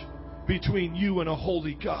bridge between you and a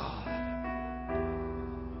holy God.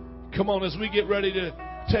 Come on, as we get ready to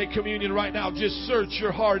take communion right now, just search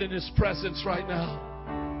your heart in His presence right now.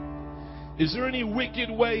 Is there any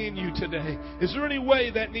wicked way in you today? Is there any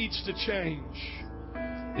way that needs to change?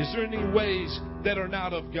 Is there any ways that are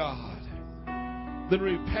not of God? Then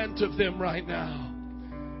repent of them right now.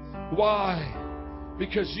 Why?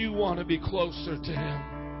 Because you want to be closer to Him.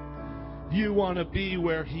 You want to be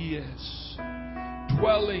where He is,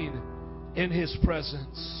 dwelling in His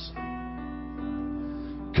presence.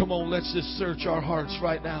 Come on, let's just search our hearts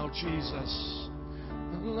right now, Jesus.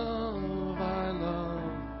 Love, I love.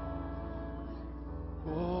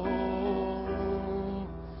 Oh,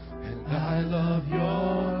 and I love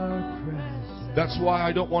your presence. That's why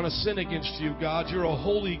I don't want to sin against you, God. You're a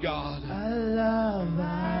holy God. I love.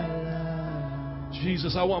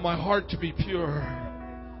 Jesus, I want my heart to be pure.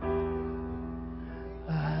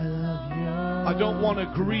 I love your. I don't want to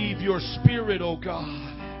grieve your Spirit, oh God.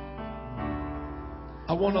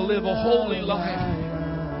 I want to live a holy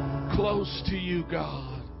life close to you,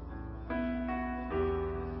 God.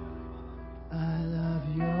 I love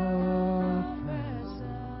your presence.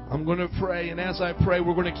 I'm going to pray, and as I pray,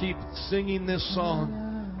 we're going to keep singing this song.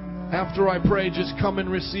 After I pray, just come and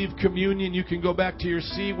receive communion. You can go back to your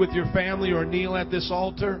seat with your family or kneel at this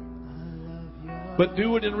altar. But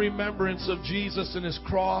do it in remembrance of Jesus and His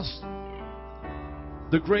cross.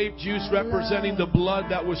 The grape juice representing the blood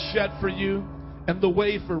that was shed for you, and the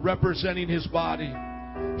wafer representing His body.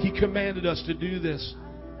 He commanded us to do this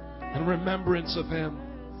in remembrance of Him.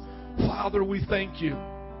 Father, we thank you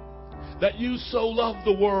that you so loved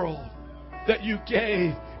the world that you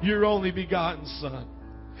gave your only begotten Son.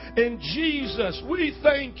 And Jesus, we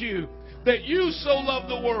thank you that you so loved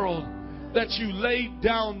the world that you laid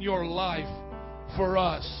down your life for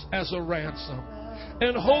us as a ransom.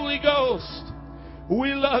 And Holy Ghost,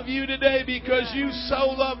 we love you today because you so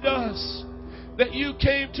loved us that you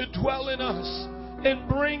came to dwell in us and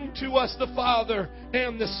bring to us the Father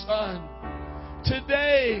and the Son.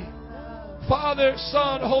 Today, Father,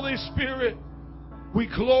 Son, Holy Spirit, we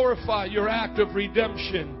glorify your act of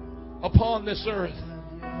redemption upon this earth.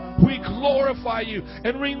 We glorify you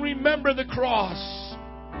and we remember the cross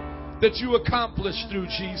that you accomplished through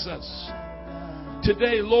Jesus.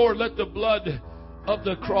 Today, Lord, let the blood of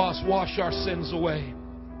the cross wash our sins away.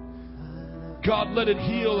 God, let it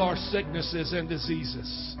heal our sicknesses and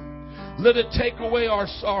diseases. Let it take away our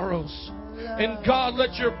sorrows. And God,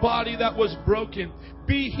 let your body that was broken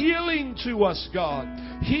be healing to us, God.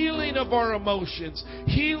 Healing of our emotions.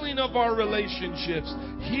 Healing of our relationships.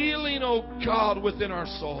 Healing, oh God, within our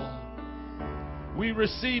soul. We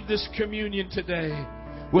receive this communion today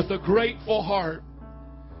with a grateful heart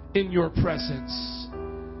in your presence.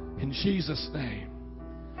 In Jesus' name.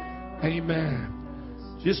 Amen.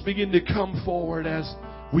 Just begin to come forward as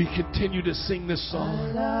we continue to sing this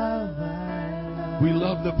song. We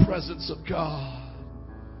love the presence of God.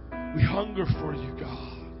 We hunger for you,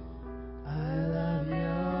 God.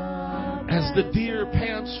 As the deer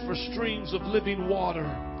pants for streams of living water,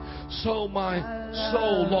 so my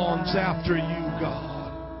soul longs after you,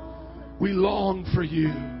 God. We long for you.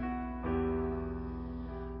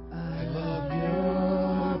 I love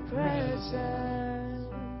your presence,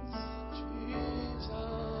 Jesus. I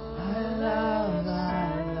love.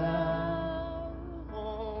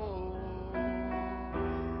 Oh,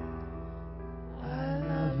 I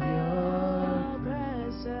love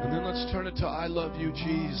Turn it to I love you,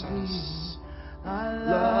 Jesus. I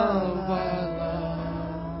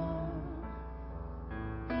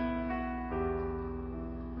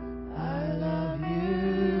love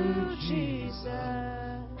you, Jesus.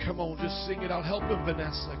 Come on, just sing it out. Help him,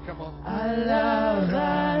 Vanessa. Come on. I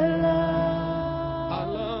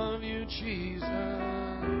love you, Jesus.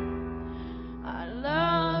 I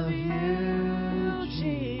love you,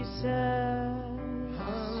 Jesus.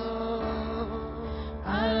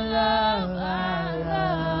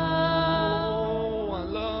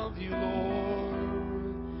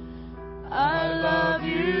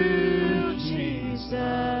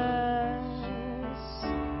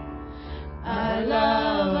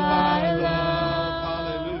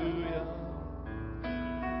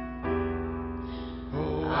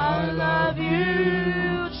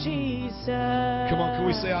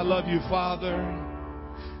 Say, I love you, Father.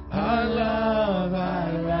 I love.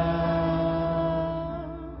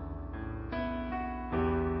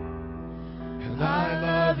 And I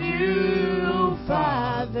love you,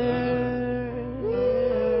 Father.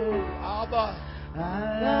 Abba. I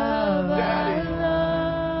love. Daddy.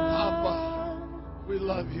 Abba. We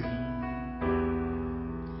love you.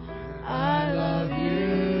 I love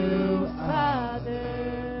you, Father.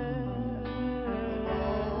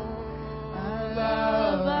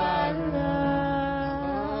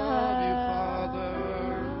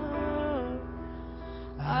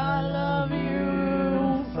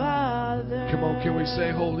 Can we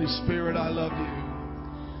say, Holy Spirit, I love you?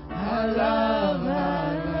 I love.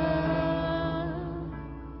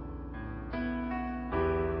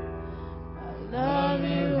 I love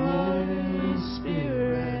you, Holy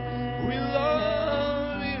Spirit. We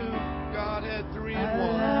love you, Godhead 3 in 1.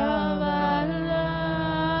 I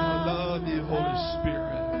love you, Holy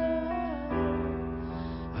Spirit.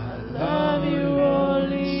 I love you,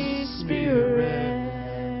 Holy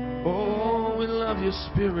Spirit. Oh, we love you,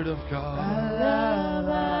 Spirit of God.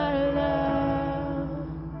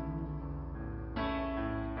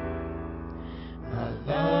 I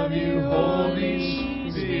love you,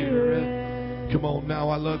 Holy Spirit. Come on now,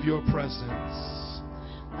 I love your presence.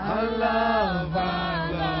 I love.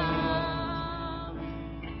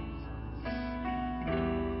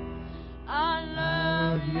 I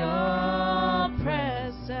love your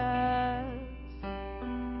presence.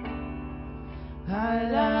 I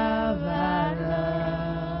love.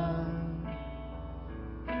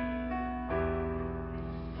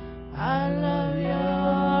 I love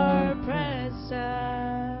your presence.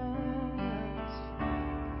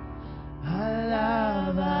 I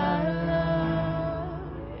love.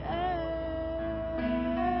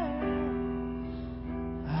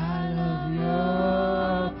 I love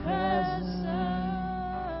your presence.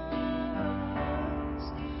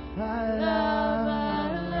 I love.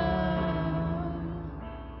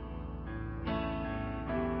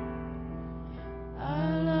 I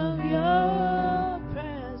love your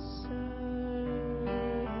presence.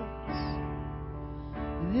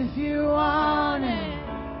 And if you want it,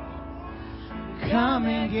 come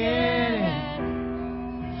and get it.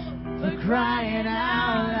 For crying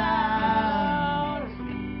out loud.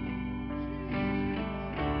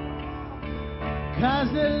 'Cause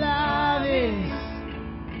the love is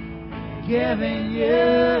given you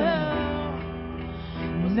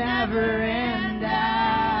never end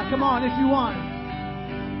out. Come on, if you want it.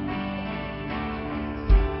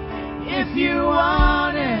 If you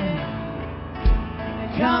want it,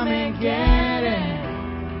 come and get it.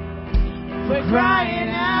 For crying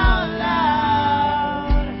out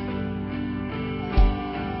loud.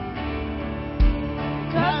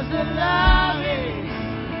 'Cause the love is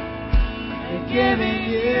given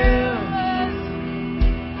you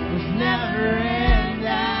was never end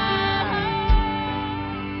out.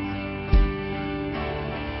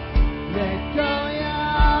 Let go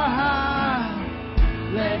your heart,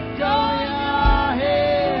 let go your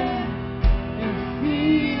head, and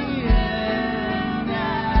feel it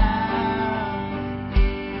now.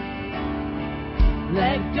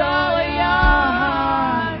 Let go your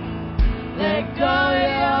heart, let go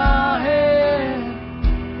your head,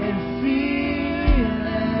 and feel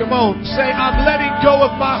it. Come on, say, I'm letting go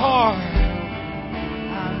of my heart.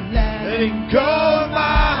 I'm letting Letting go of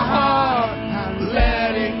my heart.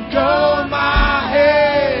 Letting go of my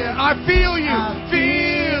head. I feel you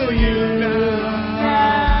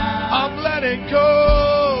now. I'm letting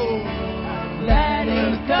go.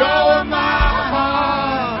 letting Go of my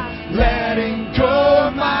heart. Letting go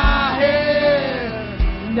of my head.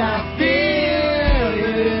 and I feel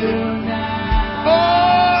you now. Oh,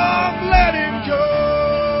 I'm letting go.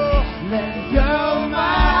 Let go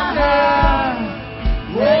my heart,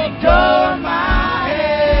 let go my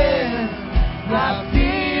head,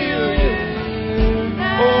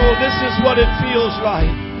 what it feels like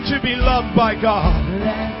to be loved by God.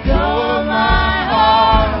 Let go of my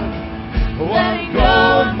heart. Let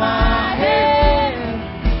go of my head.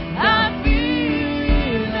 I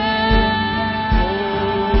feel now.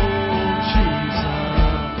 Oh, Jesus.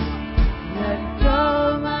 Let go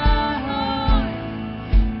of my heart.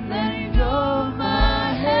 Let go of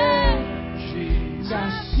my head. Jesus. I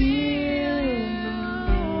feel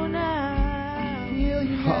you now. Feel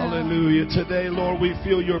you now. Hallelujah. Today, Lord, we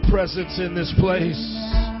feel your presence in this place.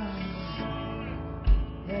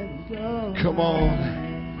 Come on.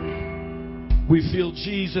 We feel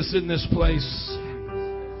Jesus in this place.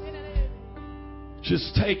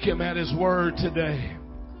 Just take him at his word today.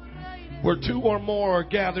 Where two or more are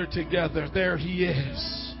gathered together, there he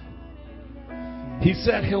is. He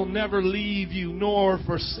said he'll never leave you nor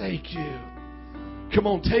forsake you. Come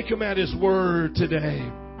on, take him at his word today.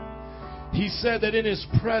 He said that in his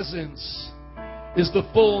presence is the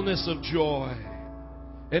fullness of joy,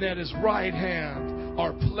 and at his right hand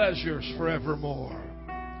are pleasures forevermore.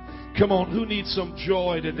 Come on, who needs some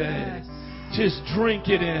joy today? Just drink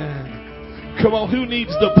it in. Come on, who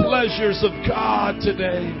needs the pleasures of God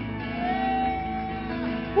today?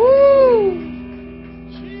 Woo!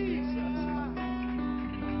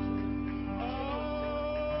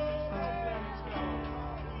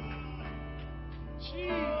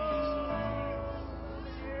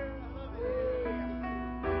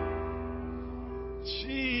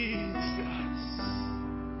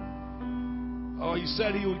 He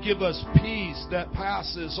said he would give us peace that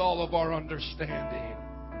passes all of our understanding.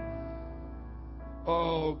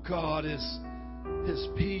 Oh, God, his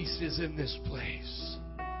peace is in this place.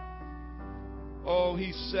 Oh,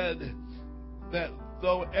 he said that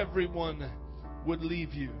though everyone would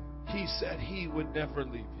leave you, he said he would never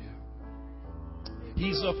leave you.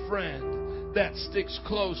 He's a friend that sticks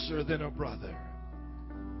closer than a brother.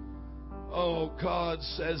 Oh, God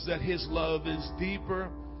says that his love is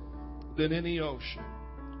deeper than any ocean,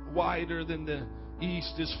 wider than the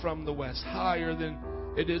east is from the west, higher than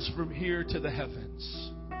it is from here to the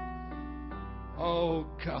heavens. Oh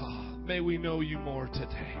God, may we know you more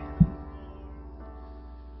today.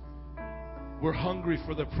 We're hungry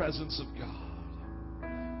for the presence of God.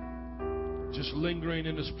 Just lingering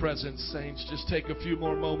in his presence, saints. Just take a few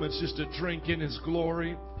more moments just to drink in his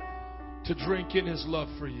glory, to drink in his love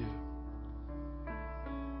for you.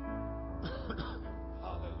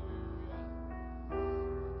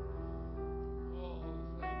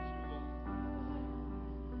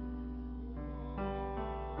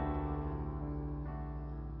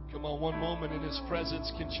 Come on, one moment in his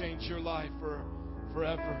presence can change your life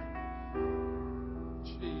forever.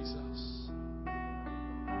 Jesus.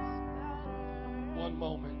 One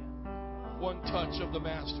moment, one touch of the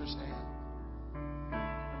Master's hand.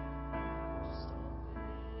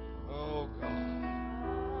 Oh God.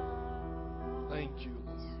 Thank you,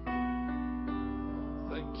 Lord.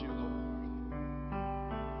 Thank you, Lord.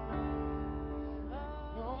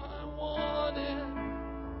 Oh, I want it.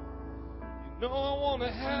 You know I want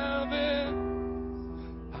to have it.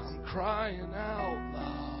 I'm crying out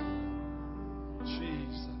loud,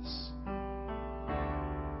 Jesus,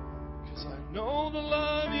 because I know the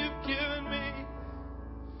love you've given me,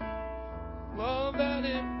 love that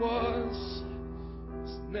it was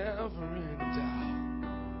never in doubt.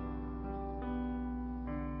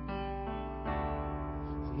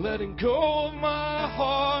 I'm letting go of my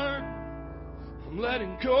heart, I'm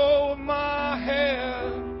letting go of my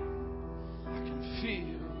head. Feel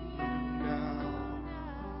you now.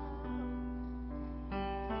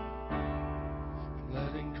 I'm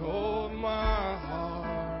letting go of my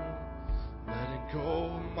heart, letting go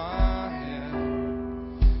of my head.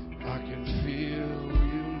 I can feel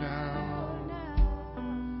you now,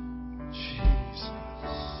 Jesus.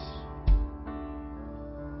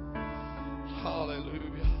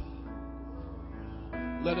 Hallelujah.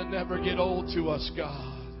 Let it never get old to us, God.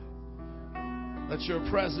 Let your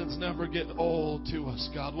presence never get old to us,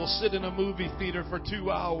 God. We'll sit in a movie theater for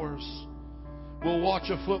 2 hours. We'll watch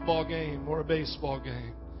a football game or a baseball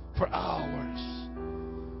game for hours.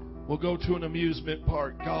 We'll go to an amusement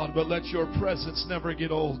park, God, but let your presence never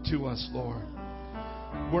get old to us, Lord.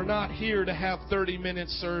 We're not here to have 30-minute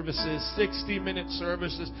services, 60-minute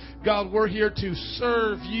services. God, we're here to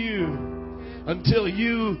serve you until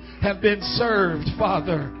you have been served,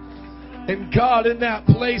 Father. And God, in that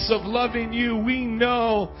place of loving you, we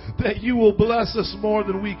know that you will bless us more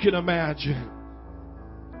than we can imagine.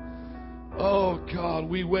 Oh God,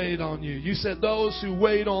 we wait on you. You said those who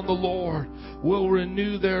wait on the Lord will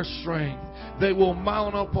renew their strength. They will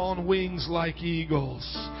mount up on wings like eagles.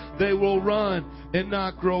 They will run and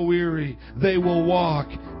not grow weary. They will walk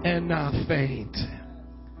and not faint.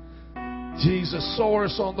 Jesus, soar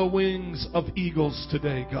us on the wings of eagles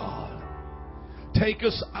today, God. Take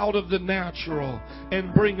us out of the natural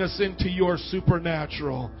and bring us into your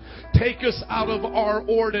supernatural. Take us out of our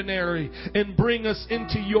ordinary and bring us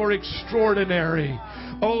into your extraordinary.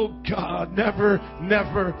 Oh God, never,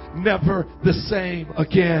 never, never the same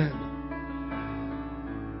again.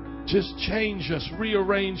 Just change us,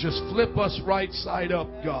 rearrange us, flip us right side up,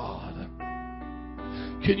 God.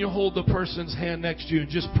 Can you hold the person's hand next to you and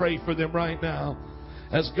just pray for them right now?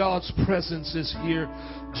 As God's presence is here,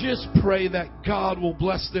 just pray that God will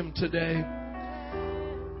bless them today.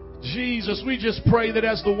 Jesus, we just pray that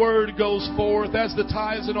as the word goes forth, as the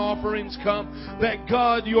tithes and offerings come, that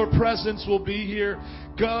God, your presence will be here.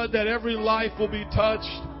 God, that every life will be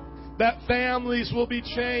touched, that families will be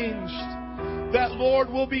changed, that, Lord,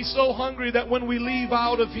 we'll be so hungry that when we leave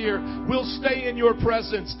out of here, we'll stay in your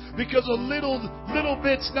presence, because a little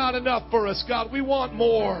bit's not enough for us, God. We want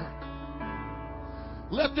more.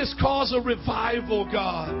 Let this cause a revival,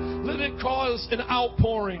 God. Let it cause an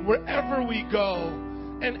outpouring wherever we go,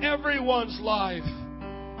 in everyone's life.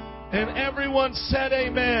 And everyone said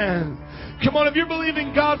amen. Come on, if you're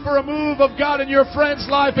believing God for a move of God in your friend's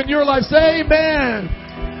life, in your life, say amen.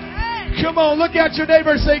 Come on, look at your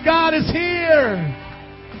neighbor and say, God is here.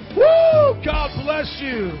 Woo! God bless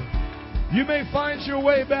you. You may find your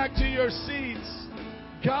way back to your seats.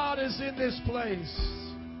 God is in this place.